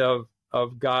kind of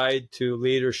guide to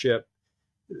leadership,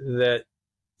 that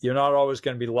you're not always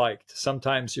going to be liked.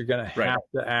 Sometimes you're going to have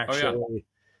to actually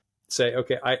say,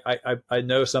 okay, I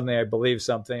know something, I believe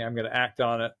something, I'm going to act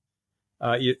on it.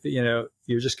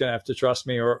 You're just going to have to trust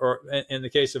me. Or in the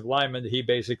case of Lyman, he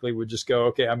basically would just go,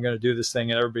 okay, I'm going to do this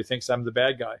thing, and everybody thinks I'm the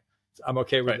bad guy. I'm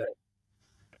okay with that.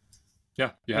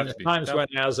 Yeah, you have to be. Times when,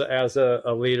 as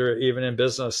a leader, even in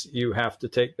business, you have to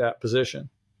take that position.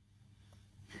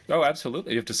 Oh,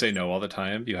 absolutely. You have to say no all the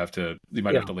time. You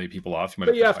might have to lay people off.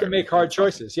 But you have to make hard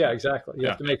choices. Yeah, exactly. You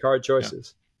have to make hard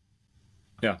choices.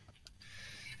 Yeah.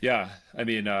 I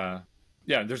mean,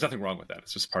 there's nothing wrong with that.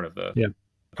 It's just part of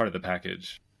the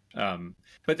package.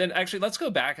 But then actually, let's go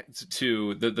back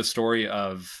to the story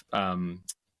of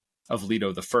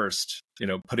Leto the First,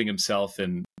 putting himself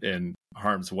in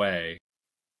harm's way.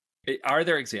 Are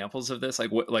there examples of this?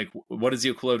 Like what is the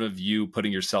equivalent of you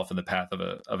putting yourself in the path of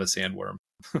a sandworm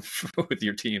with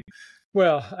your team?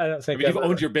 Well, I don't think you've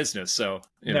owned your business, so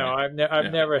no, I've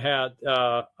never had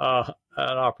an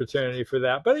opportunity for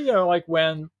that. But like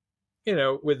when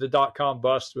with the .com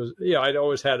bust was, I'd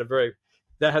always had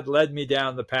that had led me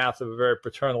down the path of a very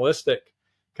paternalistic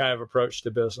kind of approach to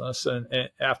business. And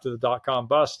after the .com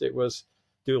bust, it was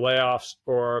do layoffs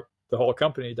or the whole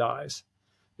company dies,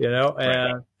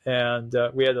 and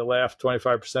we had to lay off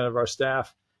 25% of our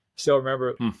staff. Still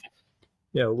remember,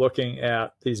 looking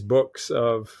at these books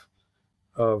of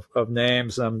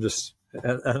names. And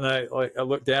I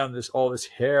looked down, there's all this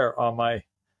hair on my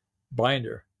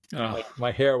binder. Like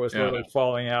my hair was literally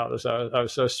falling out as I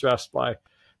was so stressed by it,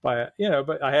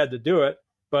 but I had to do it.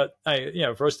 But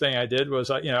first thing I did was,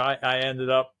 I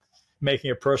ended up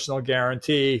making a personal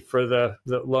guarantee for the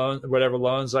loan, whatever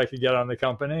loans I could get on the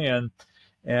company.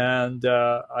 And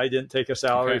I didn't take a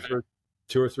salary for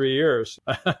 2 or 3 years,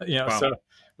 So it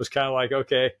was kind of like,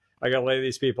 okay, I got to lay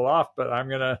these people off, but I'm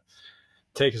going to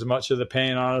take as much of the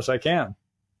pain on as I can.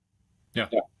 Yeah.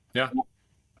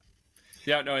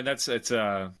 No, and it's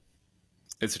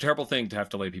a terrible thing to have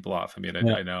to lay people off. I mean,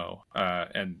 I know.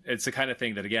 And it's the kind of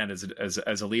thing that, again,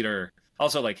 as a leader,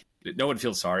 also, like, no one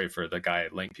feels sorry for the guy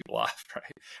laying people off, right?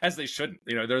 As they shouldn't.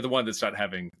 They're the one that's not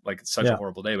having, like, such a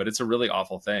horrible day, but it's a really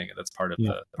awful thing. And that's part of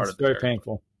the very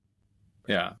painful.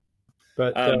 Yeah.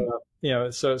 But,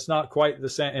 so it's not quite the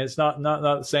same. It's not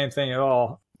the same thing at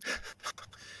all.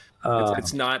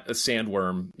 It's not a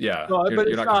sandworm. Yeah. Well, but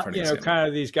it's not kind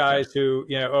of these guys who,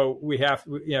 we have,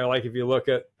 like if you look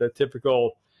at the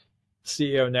typical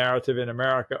CEO narrative in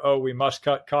America, we must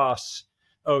cut costs.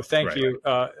 Thank you.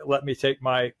 Let me take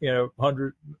my,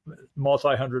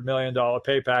 multi-$100 million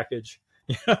pay package.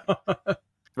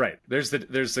 Right. There's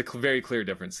the very clear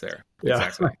difference there. Yeah.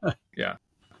 Exactly. Yeah.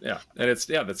 And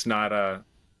it's not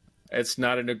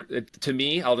to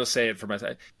me, I'll just say it for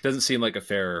myself. It doesn't seem like a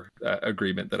fair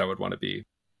agreement that I would want to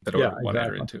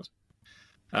enter into.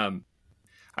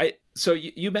 So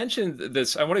you mentioned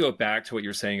this. I want to go back to what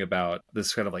you're saying about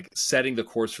this kind of like setting the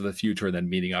course for the future and then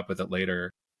meeting up with it later.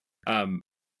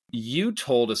 You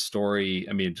told a story.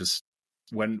 I mean, just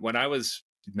when I was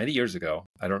many years ago,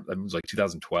 it was like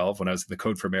 2012 when I was in the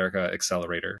Code for America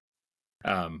Accelerator.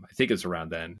 I think it was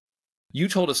around then. You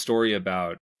told a story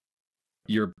about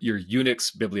your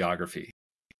Unix bibliography.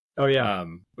 Oh yeah.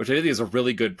 Which I think is a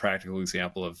really good practical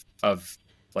example of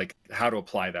like how to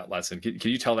apply that lesson. Can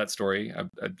you tell that story?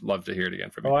 I'd love to hear it again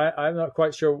from you. Oh, I'm not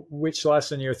quite sure which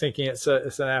lesson you're thinking it's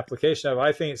an application of.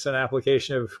 I think it's an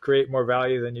application of create more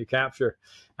value than you capture.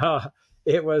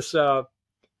 It was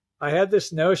I had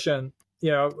this notion,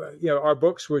 our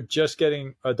books were just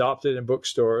getting adopted in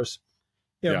bookstores.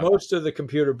 Most of the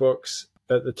computer books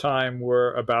at the time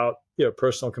were about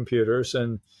personal computers,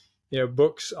 and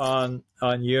books on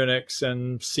Unix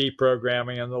and C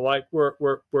programming and the like were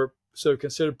sort of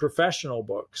considered professional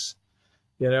books,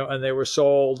 and they were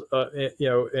sold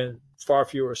in far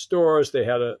fewer stores. They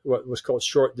had what was called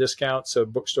short discounts, so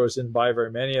bookstores didn't buy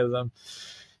very many of them.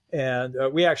 And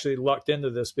we actually lucked into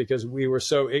this because we were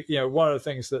so, one of the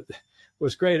things that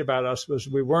was great about us was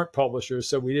we weren't publishers,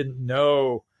 so we didn't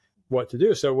know what to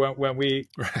do. So when we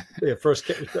first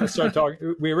started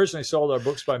talking, we originally sold our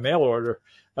books by mail order,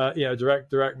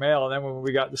 direct mail. And then when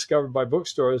we got discovered by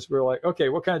bookstores, we were like, okay,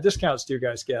 what kind of discounts do you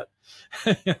guys get?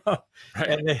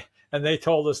 Right. And they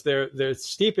told us their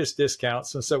steepest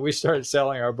discounts. And so we started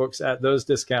selling our books at those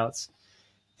discounts.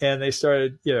 And they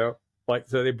started, so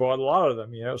they bought a lot of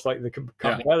them. It's like the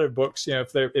competitive books.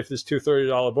 If there's two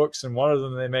 $30 books and one of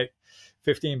them they make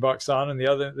 $15 on and the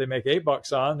other they make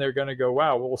 $8 on, they're going to go,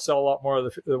 wow, we'll sell a lot more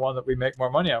of the one that we make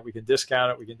more money on. We can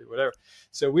discount it. We can do whatever.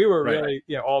 So we were really,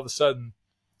 all of a sudden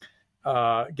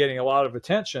getting a lot of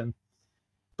attention.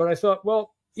 But I thought,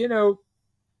 well,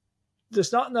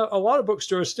 there's not a lot of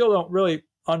bookstores still don't really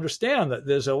understand that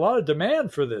there's a lot of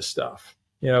demand for this stuff.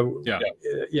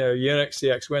 Unix,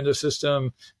 the X Window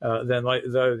system, then like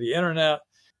the internet.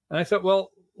 And I thought, well,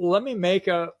 let me make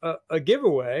a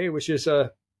giveaway, which is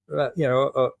a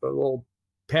little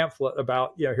pamphlet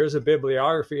about, here's a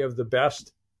bibliography of the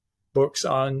best books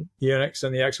on Unix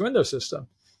and the X Window system.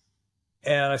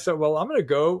 And I thought, well, I'm going to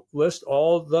go list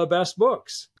all the best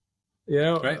books,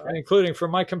 including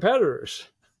from my competitors,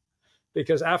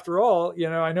 because after all,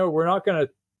 I know we're not going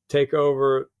to take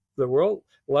over the world.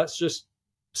 Let's just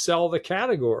sell the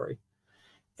category.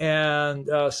 And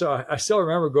so I still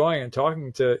remember going and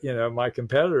talking to, my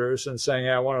competitors and saying,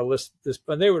 I want to list this.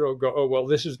 And they would all go, oh, well,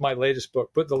 this is my latest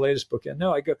book. Put the latest book in.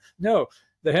 No, I go, no,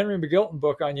 the Henry McGilton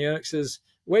book on Unix is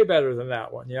way better than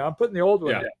that one. I'm putting the old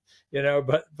one in,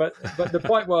 but the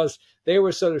point was they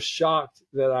were sort of shocked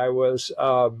that I was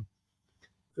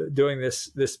doing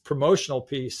this promotional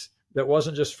piece that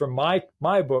wasn't just for my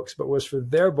books, but was for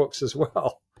their books as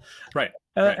well. Right.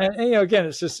 And again,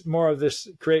 it's just more of this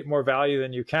create more value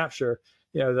than you capture.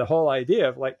 The whole idea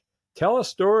of like tell a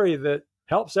story that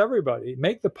helps everybody,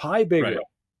 make the pie bigger.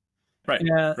 Right.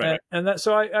 And that.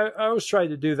 So I always tried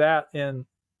to do that in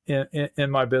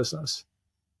my business.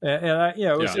 And I,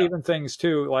 it was even things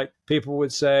too, like people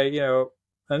would say,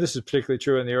 and this is particularly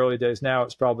true in the early days. Now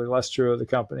it's probably less true of the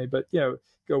company, but go,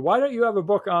 why don't you have a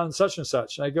book on such and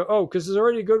such? And I go, oh, because there's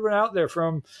already a good one out there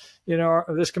from,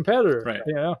 this competitor.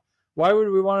 Right. Why would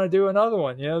we want to do another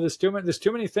one? There's too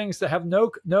many things that have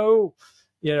no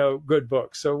good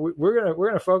books. So we're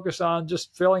gonna focus on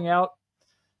just filling out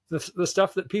the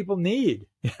stuff that people need.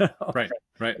 Right.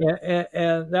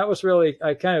 And that was really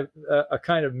a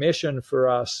kind of mission for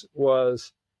us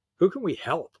was who can we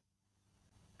help?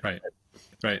 Right.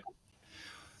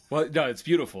 Well, no, it's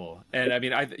beautiful. And I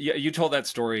mean, you told that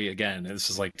story again, and this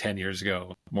is like 10 years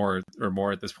ago, more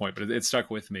at this point, but it stuck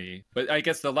with me. But I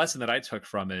guess the lesson that I took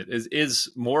from it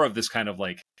is more of this kind of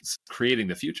like creating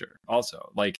the future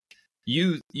also. Like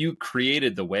you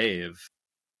created the wave,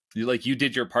 like you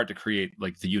did your part to create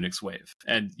like the Unix wave,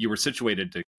 and you were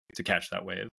situated to catch that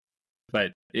wave.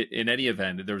 But in any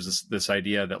event, there was this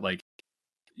idea that like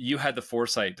you had the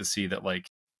foresight to see that like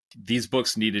these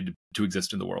books needed to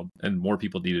exist in the world and more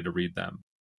people needed to read them.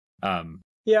 I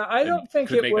don't think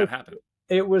that happen.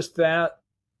 It was that.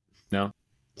 No.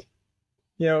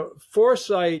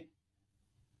 Foresight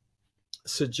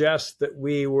suggests that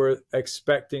we were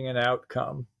expecting an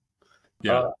outcome.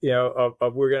 We're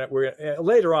gonna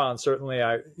later on. Certainly,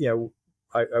 I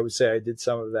would say I did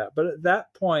some of that, but at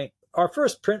that point, our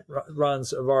first print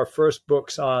runs of our first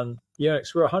books on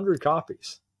Unix were 100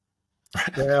 copies.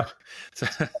 It's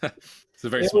a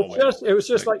very small way. It was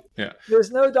just like there's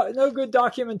no good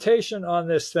documentation on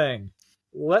this thing.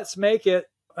 Let's make it.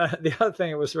 The other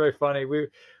thing, it was very funny. We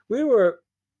were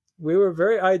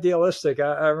very idealistic.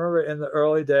 I remember in the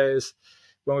early days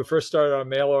when we first started our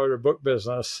mail order book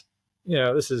business.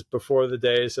 This is before the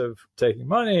days of taking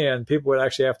money, and people would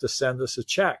actually have to send us a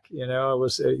check. It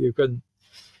was you couldn't.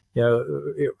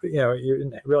 You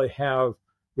didn't really have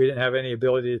We didn't have any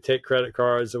ability to take credit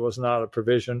cards. There was not a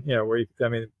provision, we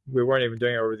weren't even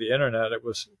doing it over the internet. It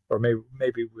was, or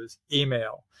maybe it was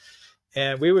email.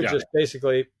 And we would just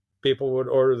basically, people would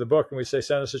order the book and we'd say,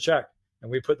 send us a check.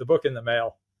 And we put the book in the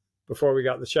mail before we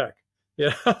got the check.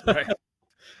 Right.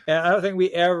 And I don't think we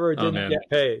ever didn't get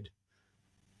paid.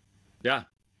 Yeah.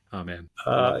 Oh man.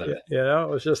 It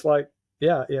was just like,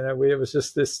 it was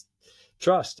just this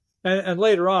trust. And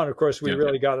later on, of course, we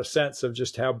really got a sense of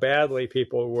just how badly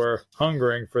people were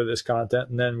hungering for this content.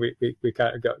 And then we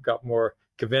kind of got more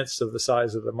convinced of the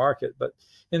size of the market. But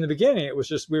in the beginning, it was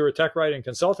just, we were a tech writing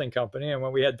consulting company. And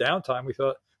when we had downtime, we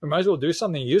thought we might as well do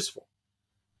something useful.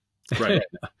 Right.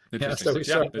 So we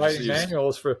started writing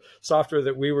manuals for software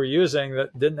that we were using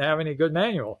that didn't have any good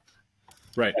manual.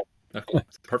 Right. Okay.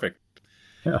 Perfect.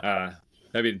 Yeah.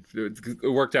 It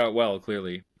worked out well,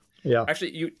 clearly. Yeah.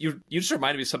 Actually, you just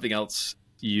reminded me of something else.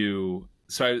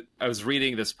 So I was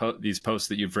reading these posts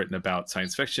that you've written about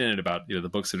science fiction and about the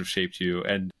books that have shaped you.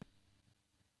 And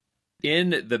in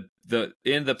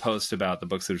the post about the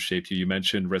books that have shaped you, you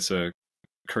mentioned Rissa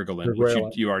Kerguelen,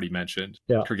 which you already mentioned.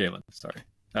 Yeah. Kerguelen,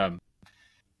 sorry.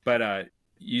 But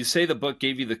you say the book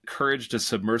gave you the courage to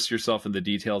submerge yourself in the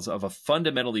details of a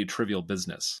fundamentally trivial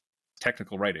business,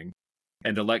 technical writing,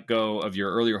 and to let go of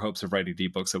your earlier hopes of writing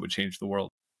deep books that would change the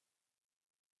world.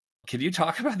 Can you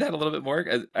talk about that a little bit more?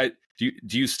 Do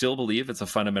you still believe it's a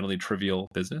fundamentally trivial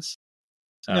business?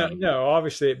 No.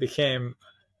 Obviously, it became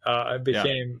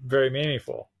very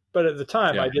meaningful, but at the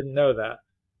time, I didn't know that.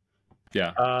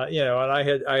 Yeah. And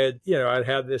I'd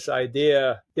had this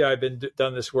idea. I'd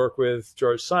done this work with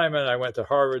George Simon. I went to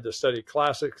Harvard to study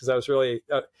classics because I was really,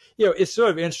 it's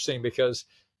sort of interesting because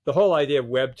the whole idea of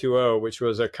Web 2.0, which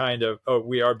was a kind of,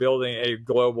 we are building a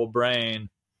global brain,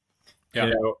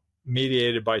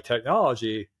 mediated by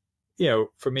technology,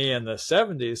 for me in the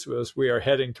 70s was we are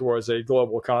heading towards a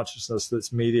global consciousness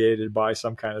that's mediated by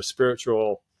some kind of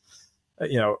spiritual,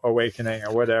 awakening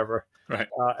or whatever. Right.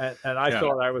 And I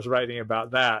thought I was writing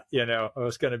about that, I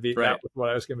was going to be, that was what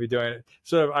I was going to be doing.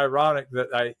 Sort of ironic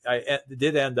that I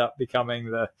did end up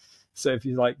becoming if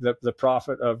you like, the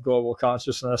prophet of global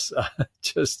consciousness,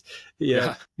 just,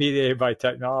 mediated by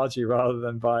technology rather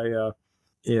than by,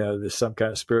 there's some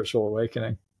kind of spiritual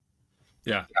awakening.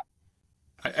 Yeah.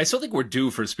 I still think we're due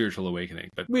for a spiritual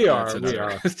awakening, but we are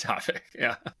topic.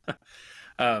 Yeah.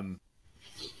 No,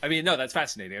 that's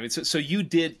fascinating. So you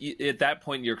did, at that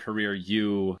point in your career,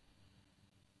 you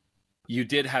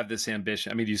did have this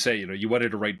ambition. You say, you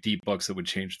wanted to write deep books that would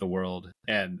change the world.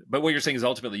 But what you're saying is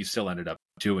ultimately you still ended up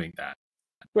doing that.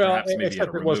 Well,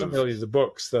 except it wasn't really the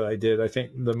books that I did. I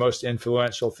think the most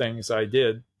influential things I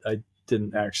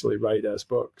didn't actually write as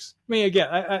books. Again,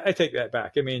 I take that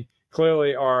back.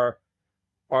 Clearly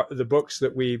the books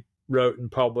that we wrote and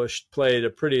published played a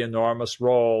pretty enormous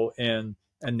role in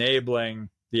enabling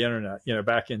the internet.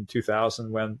 Back in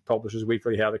 2000, when Publishers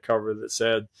Weekly had a cover that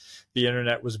said the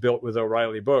internet was built with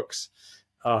O'Reilly books.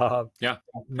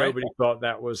 Nobody thought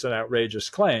that was an outrageous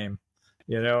claim.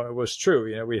 It was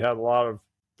true. We had a lot of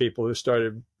people who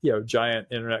started, giant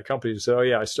internet companies who said, "Oh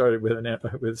yeah, I started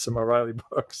with some O'Reilly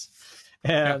books,"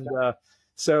 and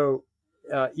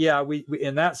we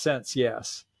in that sense,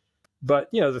 yes. But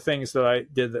the things that I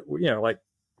did that like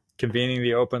convening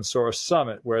the open source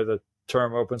summit, where the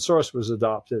term open source was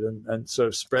adopted, and sort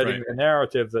of spreading the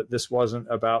narrative that this wasn't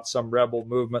about some rebel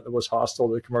movement that was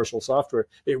hostile to commercial software.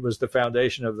 It was the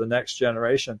foundation of the next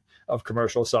generation of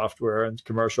commercial software and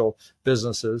commercial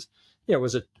businesses. It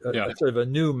was a sort of a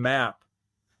new map.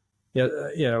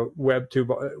 Web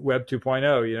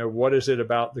 2.0. What is it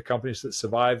about the companies that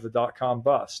survived the .com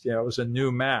bust? It was a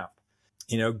new map.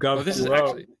 Gov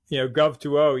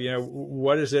 2.0.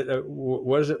 What is it?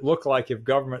 What does it look like if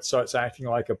government starts acting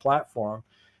like a platform?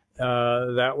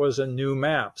 That was a new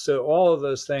map. So all of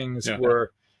those things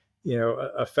were,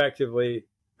 effectively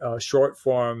short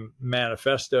form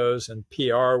manifestos and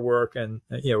PR work, and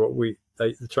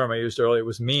the term I used earlier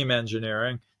was meme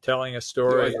engineering, telling a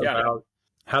story about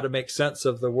how to make sense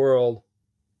of the world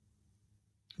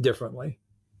differently.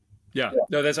 Yeah.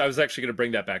 No, I was actually going to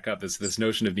bring that back up. This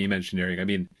notion of meme engineering.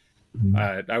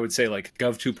 I would say like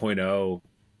Gov 2.0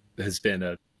 has been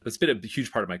a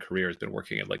huge part of my career. Has been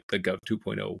working in like the Gov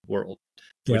 2.0 world,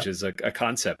 which is a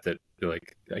concept that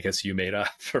I guess you made up,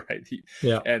 right?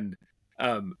 Yeah. And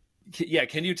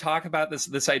can you talk about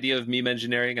this idea of meme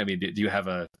engineering? Do you have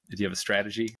a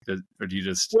strategy, or do you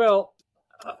just? Well,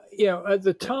 at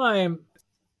the time,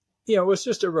 it was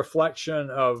just a reflection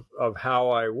of how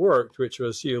I worked, which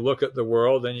was you look at the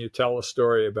world and you tell a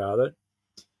story about it.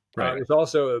 Right. It was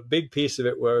also a big piece of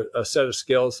it were a set of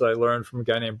skills that I learned from a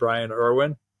guy named Brian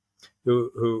Irwin,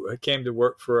 who came to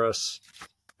work for us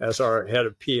as our head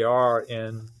of PR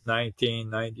in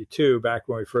 1992, back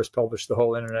when we first published the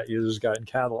whole Internet Users Guide and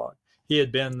Catalog. He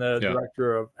had been the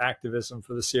director of activism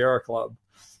for the Sierra Club.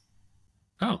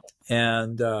 Oh.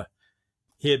 And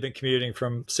he had been commuting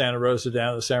from Santa Rosa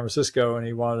down to San Francisco, and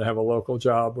he wanted to have a local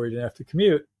job where he didn't have to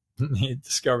commute. He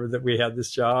discovered that we had this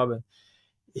job, and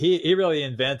he really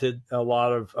invented a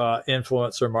lot of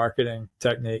influencer marketing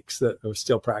techniques that are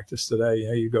still practiced today.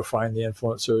 You go find the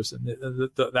influencers, and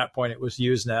at that point it was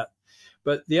Usenet.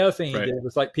 But the other thing he did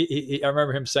was I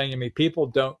remember him saying to me, people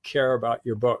don't care about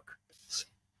your book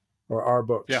or our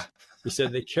books. Yeah. He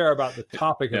said they care about the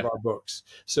topic of our books.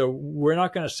 So we're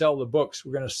not going to sell the books.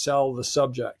 We're going to sell the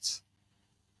subjects.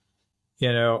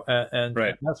 And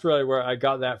that's really where I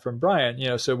got that from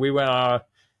Brian. So we went on,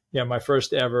 my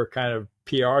first ever kind of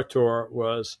PR tour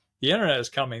was the Internet is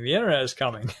coming. The Internet is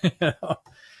coming.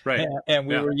 Right. And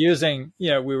we were using,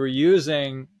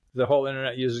 the whole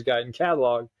Internet Users Guide and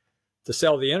Catalog to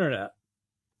sell the Internet.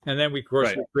 And then we, of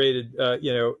course, we created,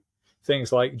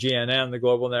 things like GNN, the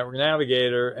Global Network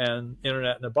Navigator, and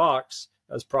Internet in a Box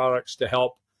as products to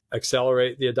help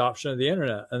accelerate the adoption of the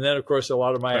Internet. And then, of course, a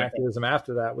lot of my activism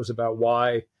after that was about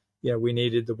why, we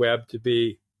needed the web to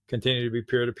continue to be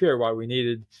peer-to-peer, why we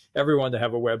needed everyone to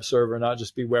have a web server, not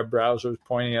just be web browsers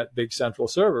pointing at big central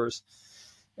servers.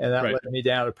 And that led me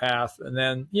down a path. And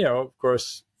then, of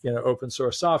course, open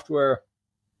source software.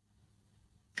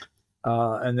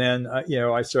 And then,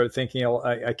 I started thinking,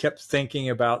 I kept thinking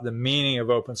about the meaning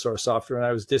of open source software, and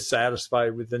I was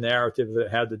dissatisfied with the narrative that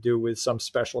it had to do with some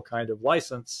special kind of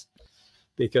license,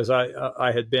 because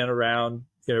I had been around,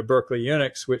 Berkeley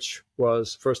Unix, which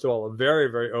was, first of all, a very,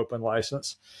 very open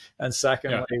license, and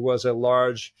secondly, was a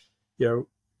large,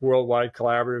 worldwide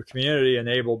collaborative community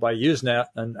enabled by Usenet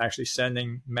and actually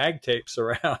sending mag tapes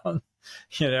around,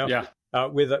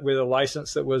 with a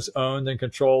license that was owned and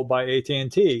controlled by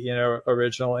AT&T,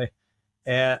 originally.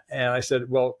 And I said,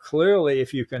 well, clearly,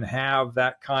 if you can have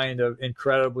that kind of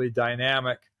incredibly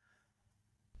dynamic,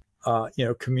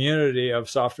 community of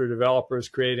software developers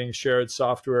creating shared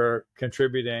software,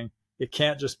 contributing, it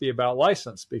can't just be about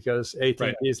license, because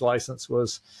AT&T's license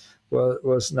was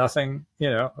nothing.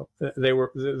 There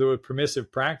were permissive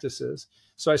practices.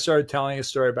 So I started telling a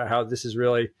story about how this is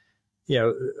really,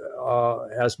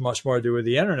 has much more to do with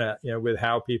the Internet, with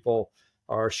how people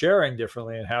are sharing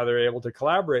differently and how they're able to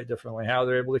collaborate differently, how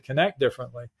they're able to connect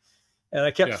differently. And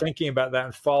I kept thinking about that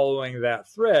and following that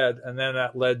thread. And then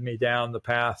that led me down the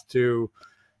path to,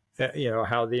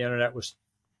 how the Internet was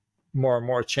more and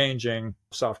more changing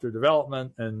software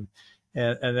development. And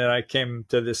then I came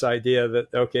to this idea that,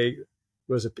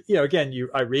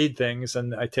 I read things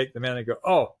and I take them in and go,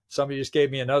 oh, somebody just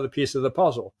gave me another piece of the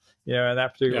puzzle. In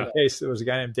that particular case, there was a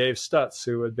guy named Dave Stutz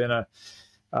who had been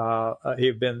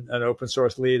he'd been an open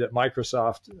source lead at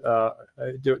Microsoft,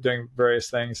 doing various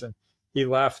things, and he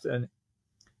left and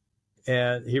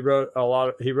he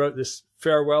wrote this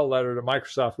farewell letter to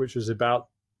Microsoft, which was about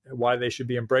why they should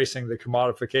be embracing the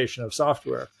commodification of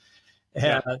software.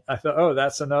 And I thought, oh,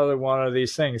 that's another one of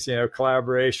these things,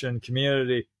 collaboration,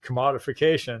 community,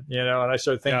 commodification, and I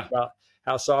started thinking about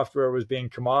how software was being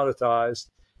commoditized.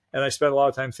 And I spent a lot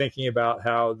of time thinking about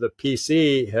how the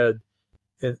PC had,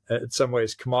 in some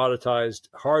ways, commoditized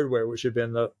hardware, which had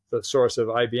been the source of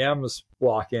IBM's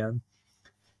lock-in.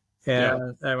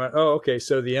 And I went, oh, okay,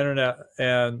 so the Internet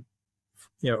and,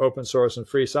 open source and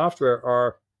free software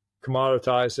are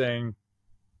commoditizing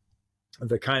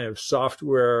the kind of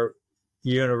software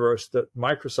universe that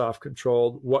Microsoft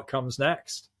controlled. What comes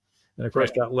next? And of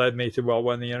course, that led me to, well,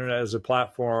 when the Internet is a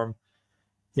platform,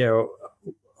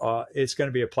 it's going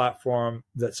to be a platform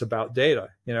that's about data.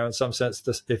 In some sense,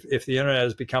 if the Internet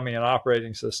is becoming an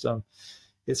operating system,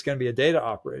 it's going to be a data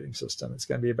operating system. It's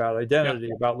going to be about identity,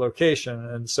 about location.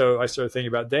 And so I started thinking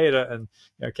about data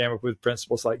and came up with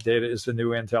principles like data is the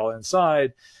new Intel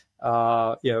inside.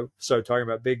 Started talking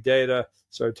about big data,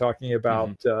 started talking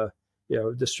about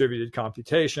distributed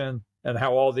computation, and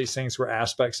how all these things were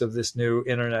aspects of this new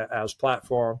Internet as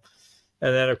platform.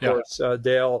 And then, of course,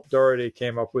 Dale Doherty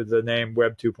came up with the name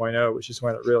Web 2.0, which is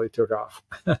when it really took off.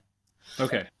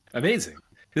 Okay, amazing.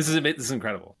 This is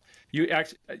incredible. You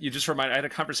just remind. I had a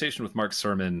conversation with Mark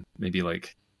Surman maybe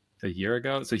like a year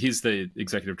ago. So he's the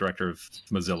executive director of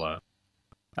Mozilla.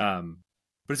 But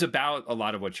it's about a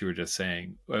lot of what you were just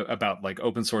saying about like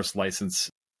open source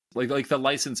license, like the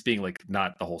license being like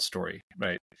not the whole story,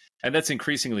 right? And that's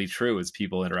increasingly true as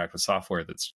people interact with software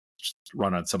that's just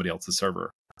run on somebody else's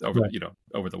server over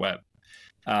the web.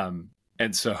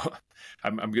 And so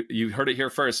you heard it here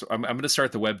first. I'm going to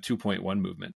start the Web 2.1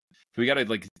 movement. We got to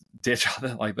like ditch all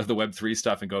the like the Web3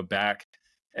 stuff and go back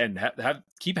and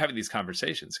keep having these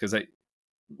conversations, because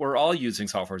we're all using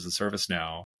software as a service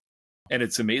now, and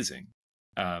it's amazing.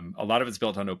 A lot of it's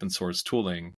built on open source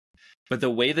tooling, but the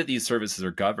way that these services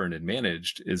are governed and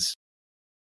managed is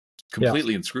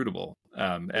completely inscrutable.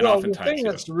 And well, oftentimes, the thing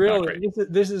that's really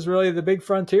this is really the big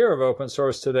frontier of open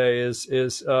source today is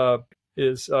LLMs,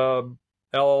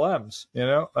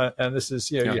 and this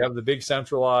is you have the big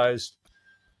centralized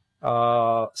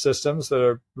systems that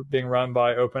are being run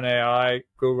by OpenAI,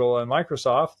 Google, and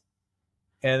Microsoft,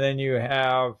 and then you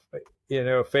have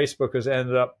Facebook has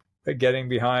ended up getting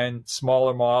behind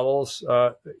smaller models,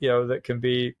 that can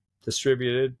be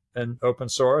distributed and open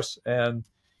source, and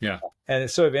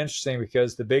it's sort of interesting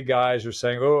because the big guys are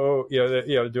saying,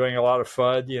 doing a lot of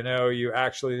FUD. You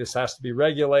actually this has to be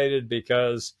regulated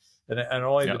because and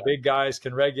only the big guys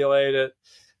can regulate it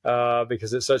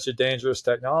because it's such a dangerous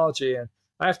technology. And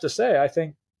I have to say, I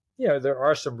think there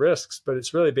are some risks, but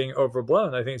it's really being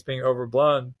overblown. I think it's being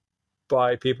overblown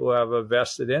by people who have a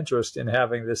vested interest in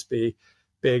having this be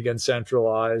big and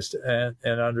centralized and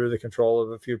under the control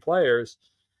of a few players.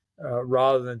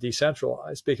 Rather than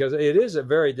decentralized, because it is a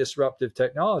very disruptive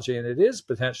technology and it is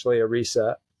potentially a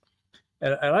reset.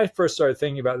 And I first started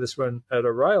thinking about this when at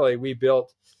O'Reilly, we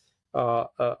built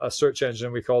a search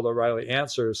engine we called O'Reilly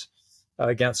Answers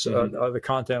against the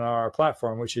content on our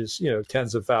platform, which is,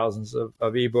 tens of thousands of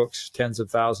ebooks, tens of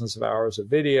thousands of hours of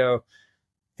video.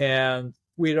 And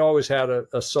we'd always had a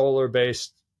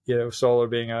Solr-based, Solr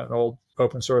being an old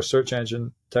open source search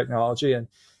engine technology. And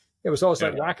it was always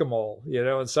like whack-a-mole,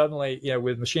 and suddenly,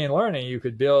 with machine learning, you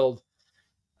could build,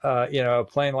 a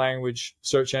plain language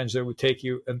search engine that would take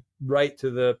you right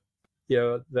to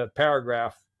the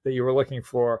paragraph that you were looking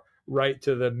for, right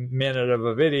to the minute of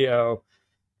a video.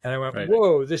 And I went,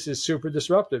 whoa, this is super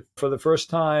disruptive. For the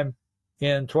first time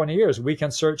in 20 years, we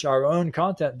can search our own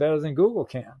content better than Google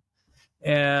can.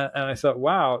 And I thought,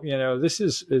 wow, this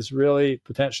is really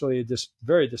potentially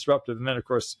very disruptive. And then, of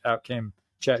course, out came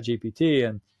ChatGPT,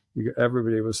 and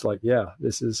everybody was like, yeah,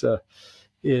 this is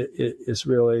it's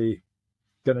really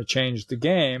going to change the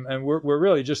game. And we're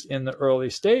really just in the early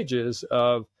stages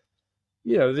of,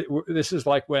 this is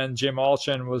like when Jim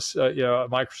Allchin was,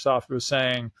 Microsoft was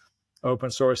saying open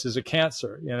source is a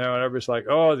cancer, and everybody's like,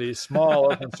 oh, these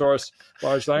small open source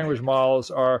large language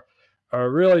models are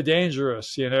really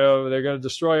dangerous. They're going to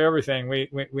destroy everything.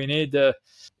 We need to,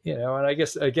 and I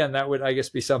guess, again, that would,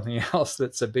 be something else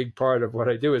that's a big part of what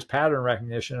I do is pattern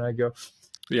recognition. And I go,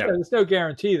 there's no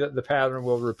guarantee that the pattern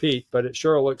will repeat, but it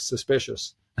sure looks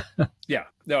suspicious.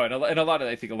 No, and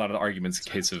I think a lot of the arguments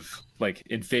in case of like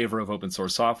in favor of open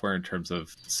source software in terms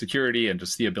of security and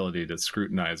just the ability to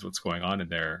scrutinize what's going on in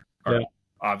there are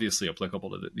obviously applicable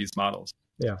to these models.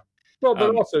 Yeah. Well,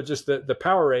 but also just the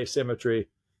power asymmetry.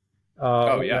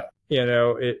 It's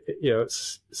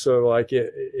sort of like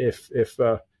if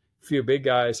a few big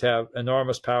guys have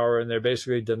enormous power and they're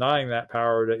basically denying that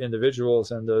power to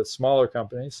individuals and to smaller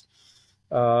companies,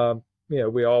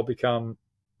 we all become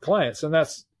clients. And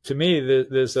that's, to me,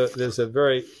 there's a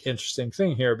very interesting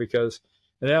thing here, because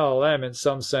an LLM in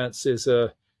some sense is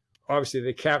obviously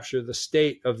they capture the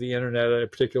state of the internet at a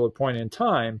particular point in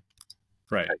time.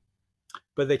 Right.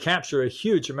 But they capture a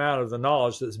huge amount of the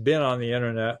knowledge that's been on the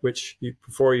internet, which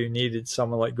before you needed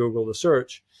someone like Google to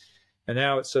search. And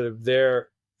now it's sort of there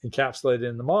encapsulated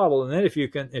in the model. And then if you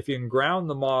can ground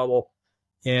the model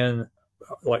in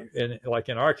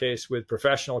our case with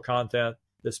professional content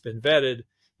that's been vetted,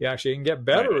 you actually can get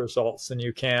better results than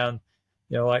you can,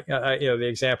 the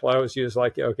example I always use,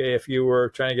 like, okay, if you were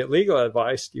trying to get legal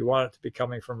advice, do you want it to be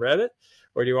coming from Reddit,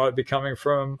 or do you want it to be coming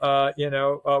from,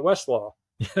 Westlaw?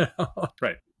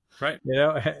 Right.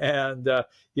 And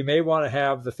you may want to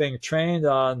have the thing trained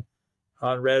on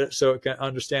Reddit so it can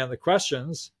understand the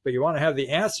questions, but you want to have the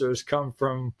answers come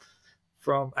from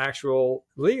actual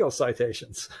legal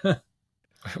citations,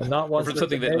 and not ones from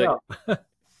something that up.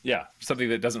 Something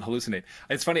that doesn't hallucinate.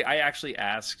 It's funny. I actually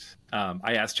asked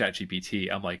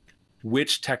ChatGPT, I'm like,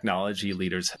 which technology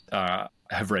leaders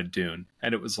have read Dune?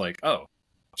 And it was like, oh,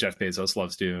 Jeff Bezos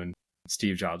loves Dune.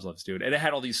 Steve Jobs loves Dune. And it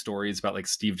had all these stories about like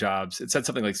Steve Jobs. It said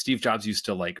something like Steve Jobs used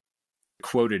to like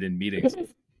quote it in meetings.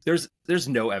 There's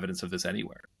no evidence of this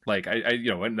anywhere. Like I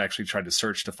went and actually tried to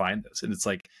search to find this. And it's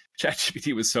like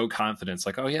ChatGPT was so confident. It's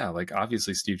like, oh yeah, like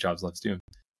obviously Steve Jobs loves Dune.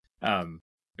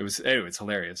 It's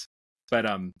hilarious. But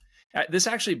this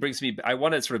actually brings me, I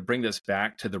want to sort of bring this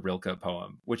back to the Rilke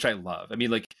poem, which I love. I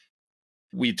mean, like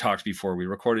we talked before we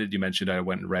recorded, you mentioned I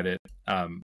went and read it.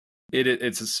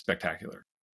 It's a spectacular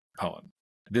poem.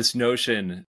 This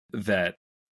notion that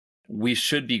we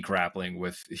should be grappling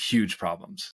with huge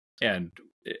problems and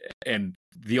and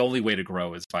the only way to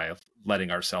grow is by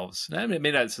letting ourselves, I mean, it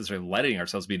may not necessarily letting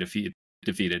ourselves be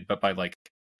defeated, but by like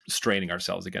straining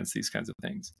ourselves against these kinds of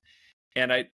things.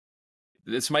 And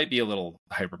this might be a little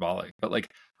hyperbolic, but like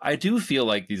I do feel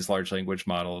like these large language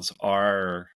models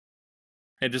are,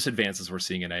 and just advances we're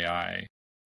seeing in AI,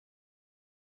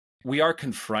 we are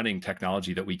confronting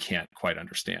technology that we can't quite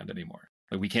understand anymore.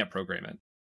 Like we can't program it.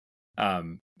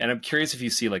 And I'm curious if you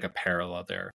see like a parallel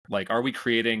there. Like, are we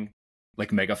creating like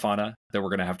megafauna that we're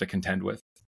going to have to contend with?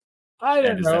 I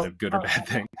don't and know. Is that a good or bad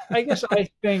thing? I guess I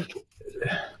think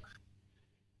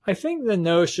the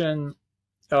notion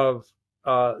of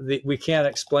we can't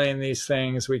explain these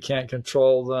things, we can't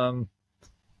control them,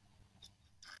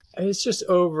 it's just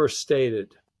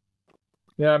overstated.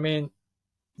 You know, I mean,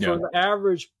 for the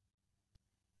average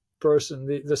person,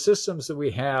 the systems that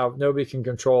we have, nobody can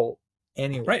control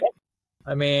anyway. Right.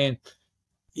 I mean,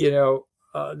 you know,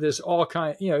 there's all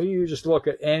kind. You know, you just look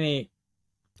at any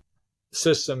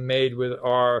system made with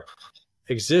our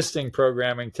existing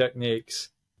programming techniques.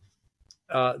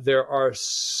 There are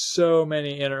so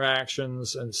many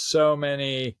interactions and so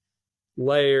many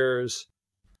layers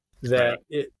that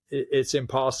it's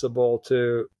impossible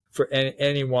for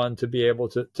anyone to be able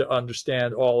to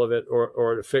understand all of it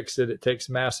or to fix it. It takes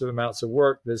massive amounts of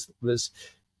work. There's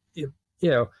you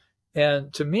know,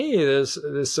 and to me,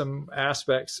 there's some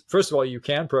aspects. First of all, you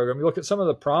can program. You look at some of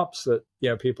the prompts that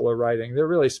people are writing. They're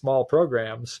really small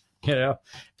programs, and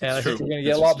I think you're going to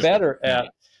get a lot better at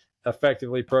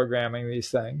effectively programming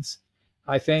these things.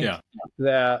 I think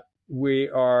that we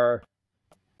are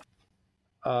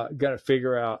going to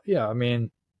figure out, I mean,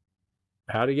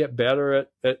 how to get better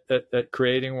at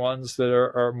creating ones that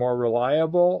are more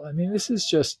reliable. I mean,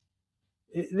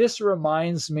 this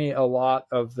reminds me a lot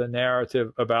of the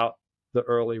narrative about the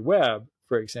early web,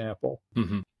 for example,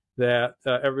 that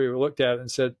everybody looked at it and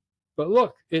said, but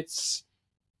look, it's,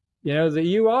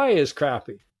 the UI is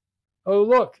crappy. Oh,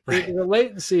 look, the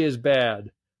latency is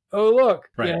bad. Oh, look,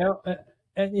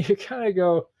 and you kind of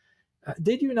go,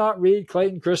 did you not read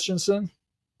Clayton Christensen?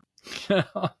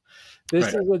 This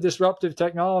is a disruptive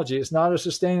technology. It's not a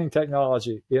sustaining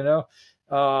technology,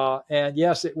 and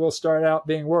yes, it will start out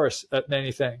being worse at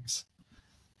many things.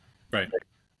 Right.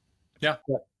 Yeah.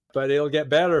 But it'll get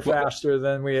better faster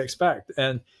than we expect.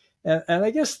 And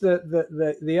I guess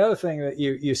the other thing that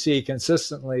you see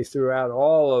consistently throughout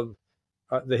all of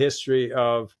the history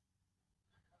of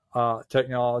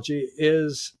technology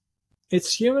is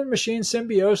it's human machine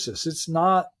symbiosis. It's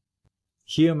not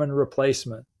human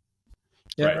replacement.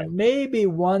 Maybe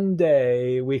one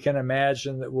day we can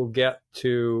imagine that we'll get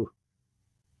to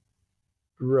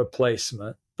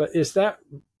replacement, but is that,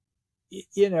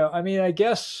 I mean, I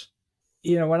guess,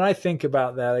 when I think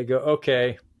about that, I go,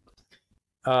 okay,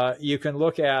 you can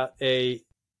look at a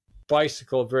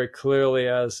bicycle very clearly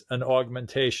as an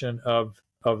augmentation of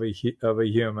a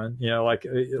human, like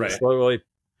slowly,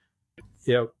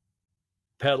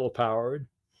 pedal powered.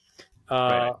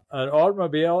 An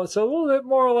automobile, it's a little bit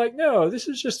more like, no, this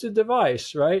is just a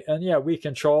device, right? And we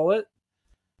control it,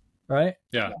 right?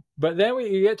 Yeah. But then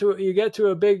you get to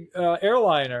a big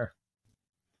airliner,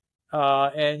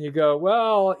 and you go,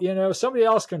 well, somebody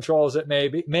else controls it,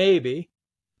 maybe.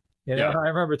 I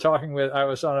remember I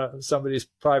was on somebody's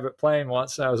private plane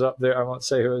once, and I was up there. I won't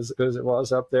say whose it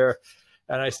was up there,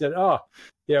 and I said, "Oh,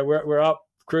 yeah, we're up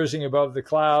cruising above the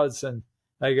clouds," and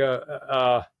I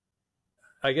go,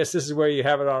 I guess this is where you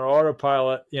have it on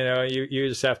autopilot. You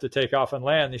just have to take off and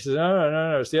land. And he says,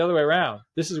 no, it's the other way around.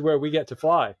 This is where we get to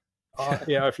fly.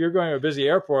 If you're going to a busy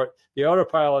airport, the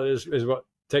autopilot is what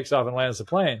takes off and lands the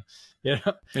plane.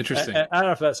 Interesting. I don't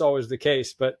know if that's always the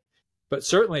case, but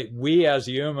certainly we as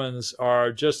humans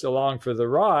are just along for the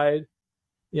ride.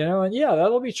 And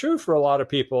that'll be true for a lot of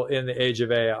people in the age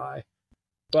of AI.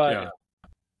 But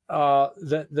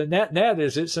the net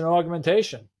is it's an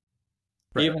augmentation.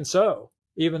 Right. Even so.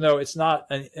 Even though it's not,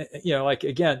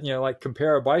 like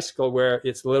compare a bicycle where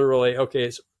it's literally, okay,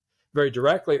 it's very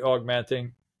directly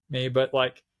augmenting me, but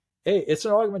like, hey, it's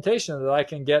an augmentation that I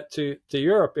can get to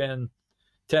Europe in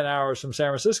 10 hours from San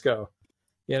Francisco,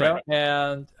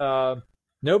 and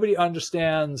nobody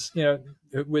understands,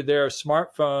 with their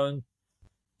smartphone,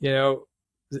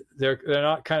 they're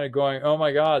not kind of going, oh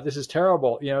my God, this is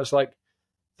terrible. It's like,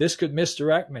 this could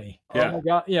misdirect me. Yeah. Oh my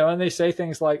God. And they say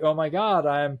things like, oh my God,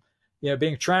 I'm,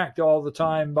 being tracked all the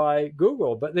time by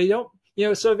Google, but they don't,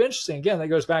 it's sort of interesting. Again, that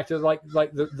goes back to like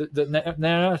the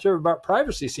narrative about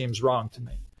privacy seems wrong to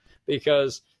me,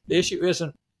 because the issue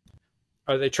isn't,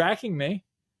 are they tracking me?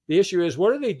 The issue is,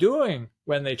 what are they doing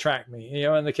when they track me?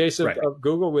 In the case of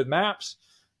Google with Maps,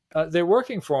 they're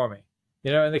working for me.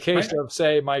 In the case of,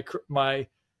 say, my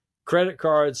credit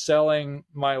card selling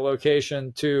my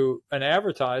location to an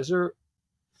advertiser,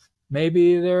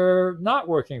 maybe they're not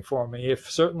working for me.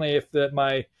 If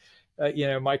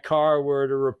my car were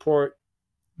to report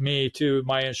me to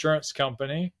my insurance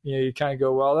company, you kind of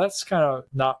go, well, that's kind of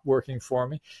not working for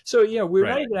me. So, we're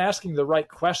not even asking the right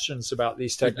questions about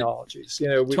these technologies. We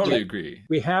totally agree.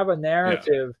 We have a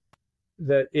narrative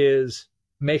that is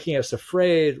making us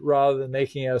afraid rather than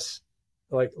making us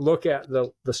look at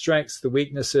the strengths, the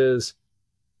weaknesses,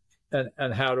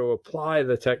 and how to apply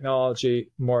the technology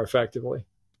more effectively.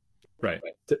 Right.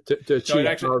 To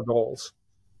achieve our goals.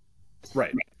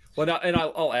 Right. Well, now, and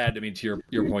I'll add, to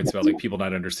your points about people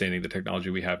not understanding the technology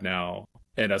we have now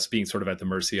and us being sort of at the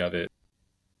mercy of it.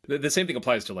 The same thing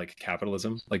applies to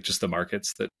capitalism, just the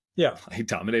markets that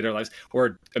dominate our lives,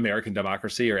 or American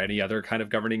democracy, or any other kind of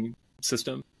governing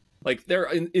system. They're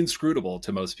inscrutable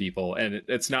to most people, and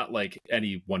it's not like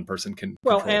any one person can.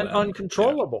 And them.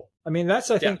 Uncontrollable.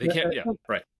 That's I think. They can't.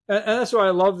 Right. And that's why I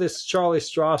love this Charlie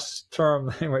Strauss term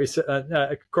where he said,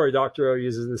 Cory Doctorow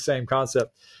uses the same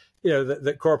concept.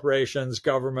 That corporations,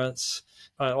 governments,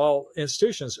 all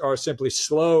institutions are simply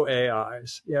slow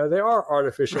AIs. They are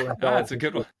artificial intelligence. That's a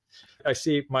good one. I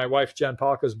see my wife Jen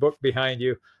Palka's book behind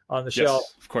you on the shelf.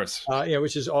 Of course.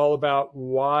 Which is all about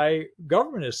why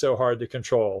government is so hard to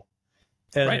control.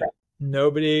 And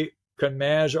nobody can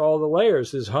manage all the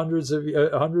layers. There's hundreds of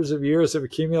years of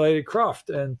accumulated cruft,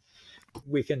 and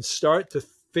we can start to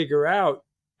figure out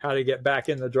how to get back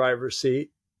in the driver's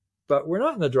seat, but we're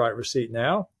not in the driver's seat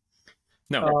now.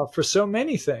 No, for so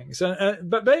many things.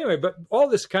 But anyway, all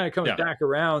this kind of comes back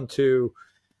around to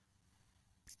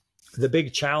the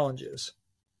big challenges.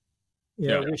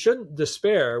 We shouldn't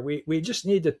despair. We just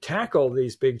need to tackle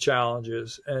these big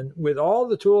challenges, and with all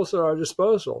the tools at our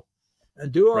disposal,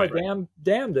 and do our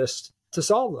damnedest to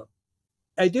solve them.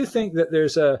 I do think that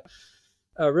there's a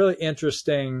really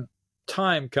interesting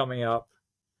time coming up,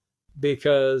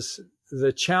 because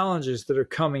the challenges that are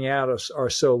coming at us are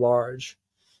so large.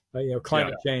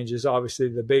 Climate change is obviously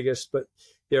the biggest, but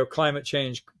climate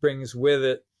change brings with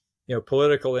it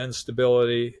political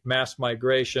instability, mass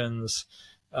migrations,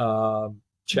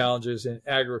 challenges in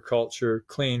agriculture,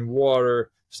 clean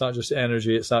water. It's not just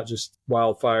energy, it's not just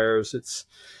wildfires, it's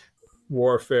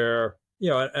warfare,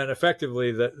 and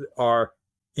effectively our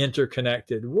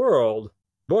interconnected world.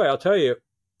 Boy, I'll tell you,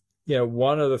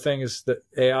 one of the things that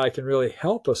AI can really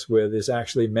help us with is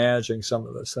actually managing some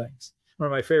of those things. One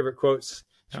of my favorite quotes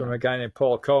is from a guy named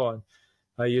Paul Cohen.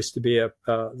 I used to be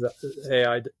the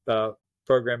AI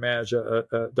program manager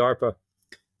at DARPA.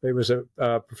 He was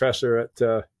a professor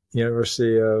at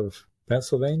University of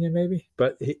Pennsylvania, maybe.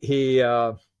 But he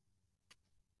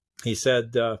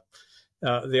said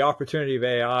the opportunity of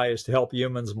AI is to help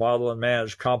humans model and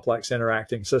manage complex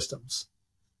interacting systems.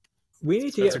 We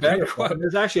need to get better.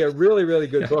 There's actually a really, really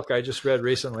good book I just read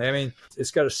recently.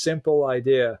 It's got a simple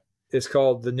idea. It's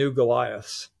called The New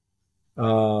Goliaths.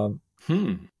 And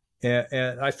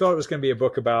I thought it was going to be a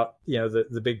book about,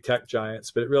 the big tech giants,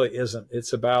 but it really isn't.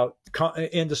 It's about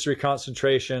industry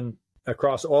concentration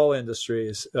across all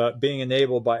industries being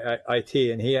enabled by IT.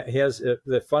 And he has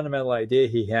the fundamental idea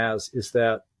he has is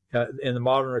that in the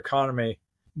modern economy,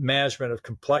 management of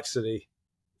complexity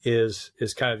is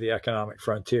kind of the economic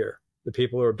frontier. The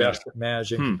people who are best at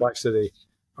managing complexity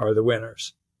are the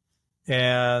winners.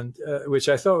 And which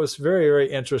I thought was very,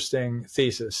 very interesting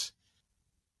thesis.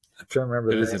 I'm trying to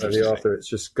remember the name of the author. It's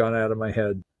just gone out of my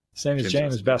head. His name is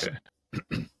James Besson.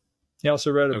 Okay. He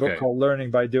also wrote a book called Learning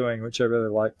by Doing, which I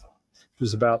really liked. It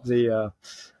was about the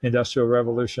Industrial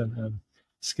Revolution and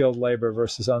skilled labor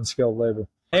versus unskilled labor.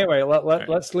 Anyway,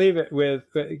 let's leave it with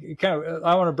kind of.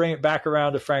 I want to bring it back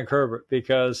around to Frank Herbert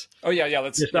because let's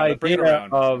bring it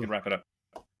around. We can wrap it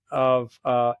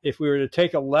up. If we were to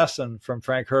take a lesson from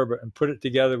Frank Herbert and put it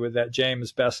together with that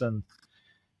James Besson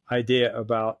idea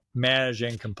about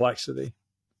managing complexity,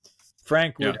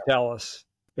 Frank would tell us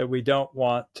that we don't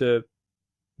want to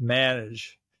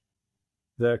manage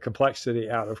the complexity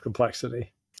out of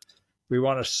complexity. We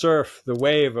want to surf the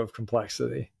wave of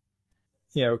complexity,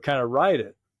 kind of ride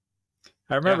it.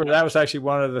 I remember that was actually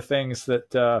one of the things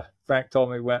that Frank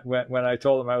told me when I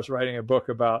told him I was writing a book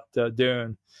about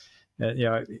Dune. And,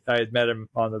 I had met him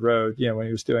on the road, when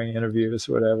he was doing interviews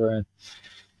or whatever.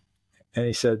 And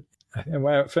he said, and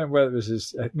whether it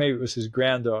was maybe it was his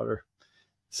granddaughter,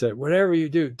 said, whatever you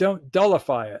do, don't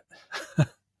dullify it.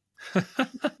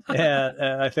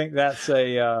 and I think that's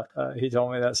he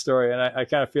told me that story. And I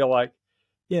kind of feel like,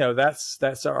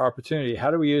 that's our opportunity.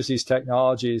 How do we use these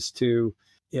technologies to,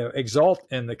 exalt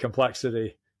in the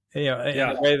complexity, in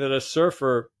a way that a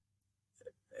surfer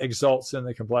exalts in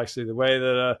the complexity, the way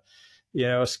that a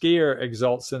skier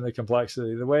exalts in the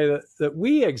complexity, the way that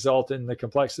we exalt in the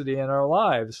complexity in our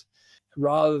lives,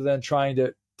 rather than trying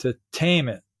to tame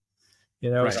it.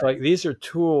 It's like these are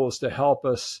tools to help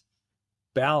us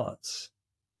balance,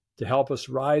 to help us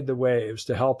ride the waves,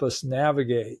 to help us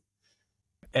navigate.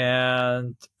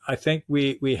 And I think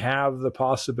we have the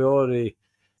possibility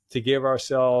to give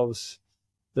ourselves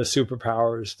the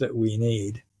superpowers that we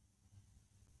need.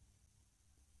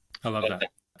 I love that.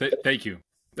 Thank you.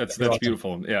 That's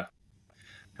beautiful. Yeah.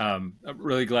 I'm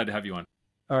really glad to have you on.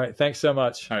 All right. Thanks so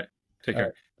much. All right. Take care.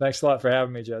 Right. Thanks a lot for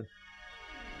having me, Jed.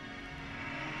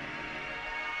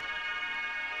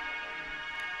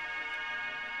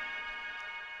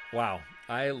 Wow.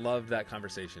 I loved that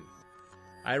conversation.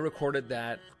 I recorded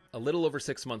that a little over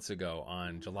 6 months ago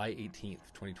on July 18th,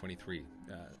 2023.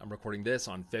 I'm recording this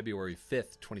on February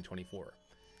 5th, 2024.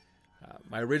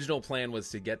 My original plan was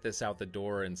to get this out the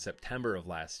door in September of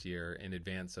last year in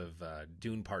advance of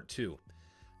Dune Part 2.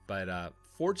 But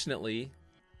fortunately,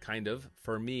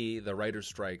 for me, the writer's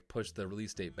strike pushed the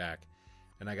release date back,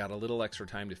 and I got a little extra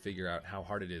time to figure out how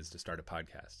hard it is to start a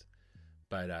podcast.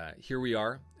 But here we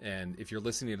are, and if you're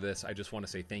listening to this, I just want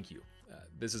to say thank you.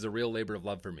 This is a real labor of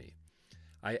love for me.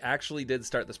 I actually did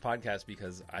start this podcast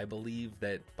because I believe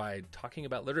that by talking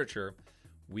about literature,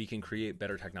 we can create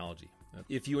better technology.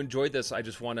 If you enjoyed this, I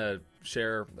just want to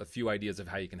share a few ideas of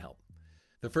how you can help.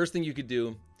 The first thing you could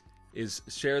do is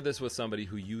share this with somebody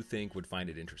who you think would find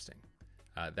it interesting.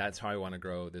 That's how I want to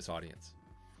grow this audience.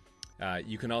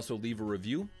 You can also leave a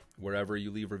review wherever you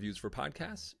leave reviews for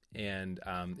podcasts. And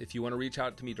if you want to reach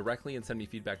out to me directly and send me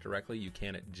feedback directly, you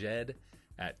can at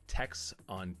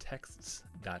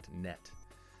jed@textontexts.net.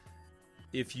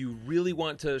 If you really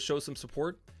want to show some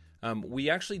support, we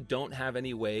actually don't have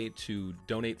any way to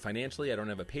donate financially. I don't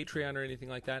have a Patreon or anything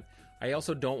like that. I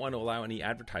also don't want to allow any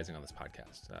advertising on this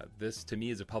podcast. This, to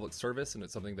me, is a public service, and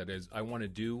it's something that I want to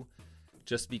do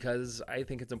just because I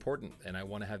think it's important, and I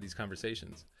want to have these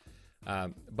conversations.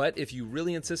 But if you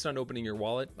really insist on opening your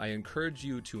wallet, I encourage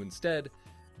you to instead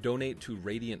donate to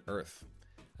Radiant Earth.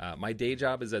 My day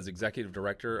job is as executive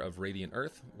director of Radiant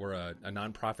Earth. We're a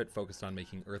nonprofit focused on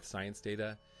making Earth science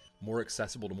data more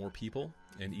accessible to more people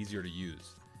and easier to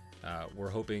use. We're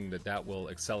hoping that will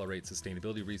accelerate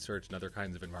sustainability research and other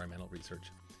kinds of environmental research.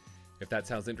 If that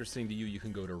sounds interesting to you, you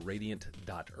can go to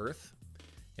radiant.earth.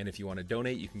 And if you want to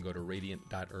donate, you can go to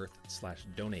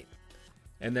radiant.earth/donate.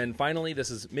 And then finally,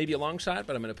 this is maybe a long shot,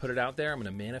 but I'm going to put it out there. I'm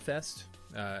going to manifest,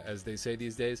 as they say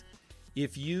these days.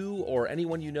 If you or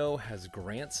anyone you know has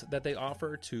grants that they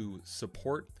offer to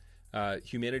support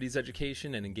humanities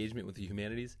education and engagement with the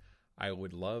humanities, I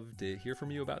would love to hear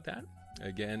from you about that.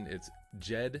 Again, it's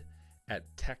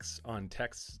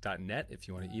jed@textontexts.net. If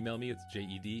you want to email me, it's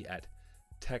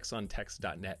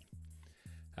jed@textontexts.net.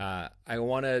 I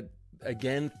want to,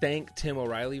 again, thank Tim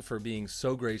O'Reilly for being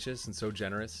so gracious and so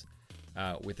generous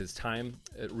with his time.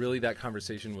 Really, that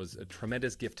conversation was a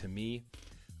tremendous gift to me.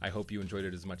 I hope you enjoyed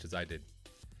it as much as I did.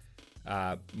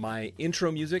 My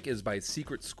intro music is by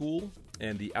Secret School,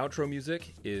 and the outro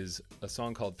music is a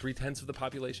song called 3/10 of the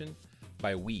Population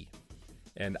by We.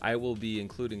 And I will be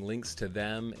including links to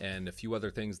them and a few other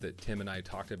things that Tim and I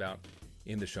talked about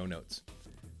in the show notes.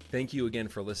 Thank you again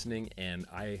for listening, and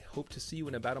I hope to see you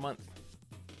in about a month.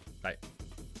 Bye.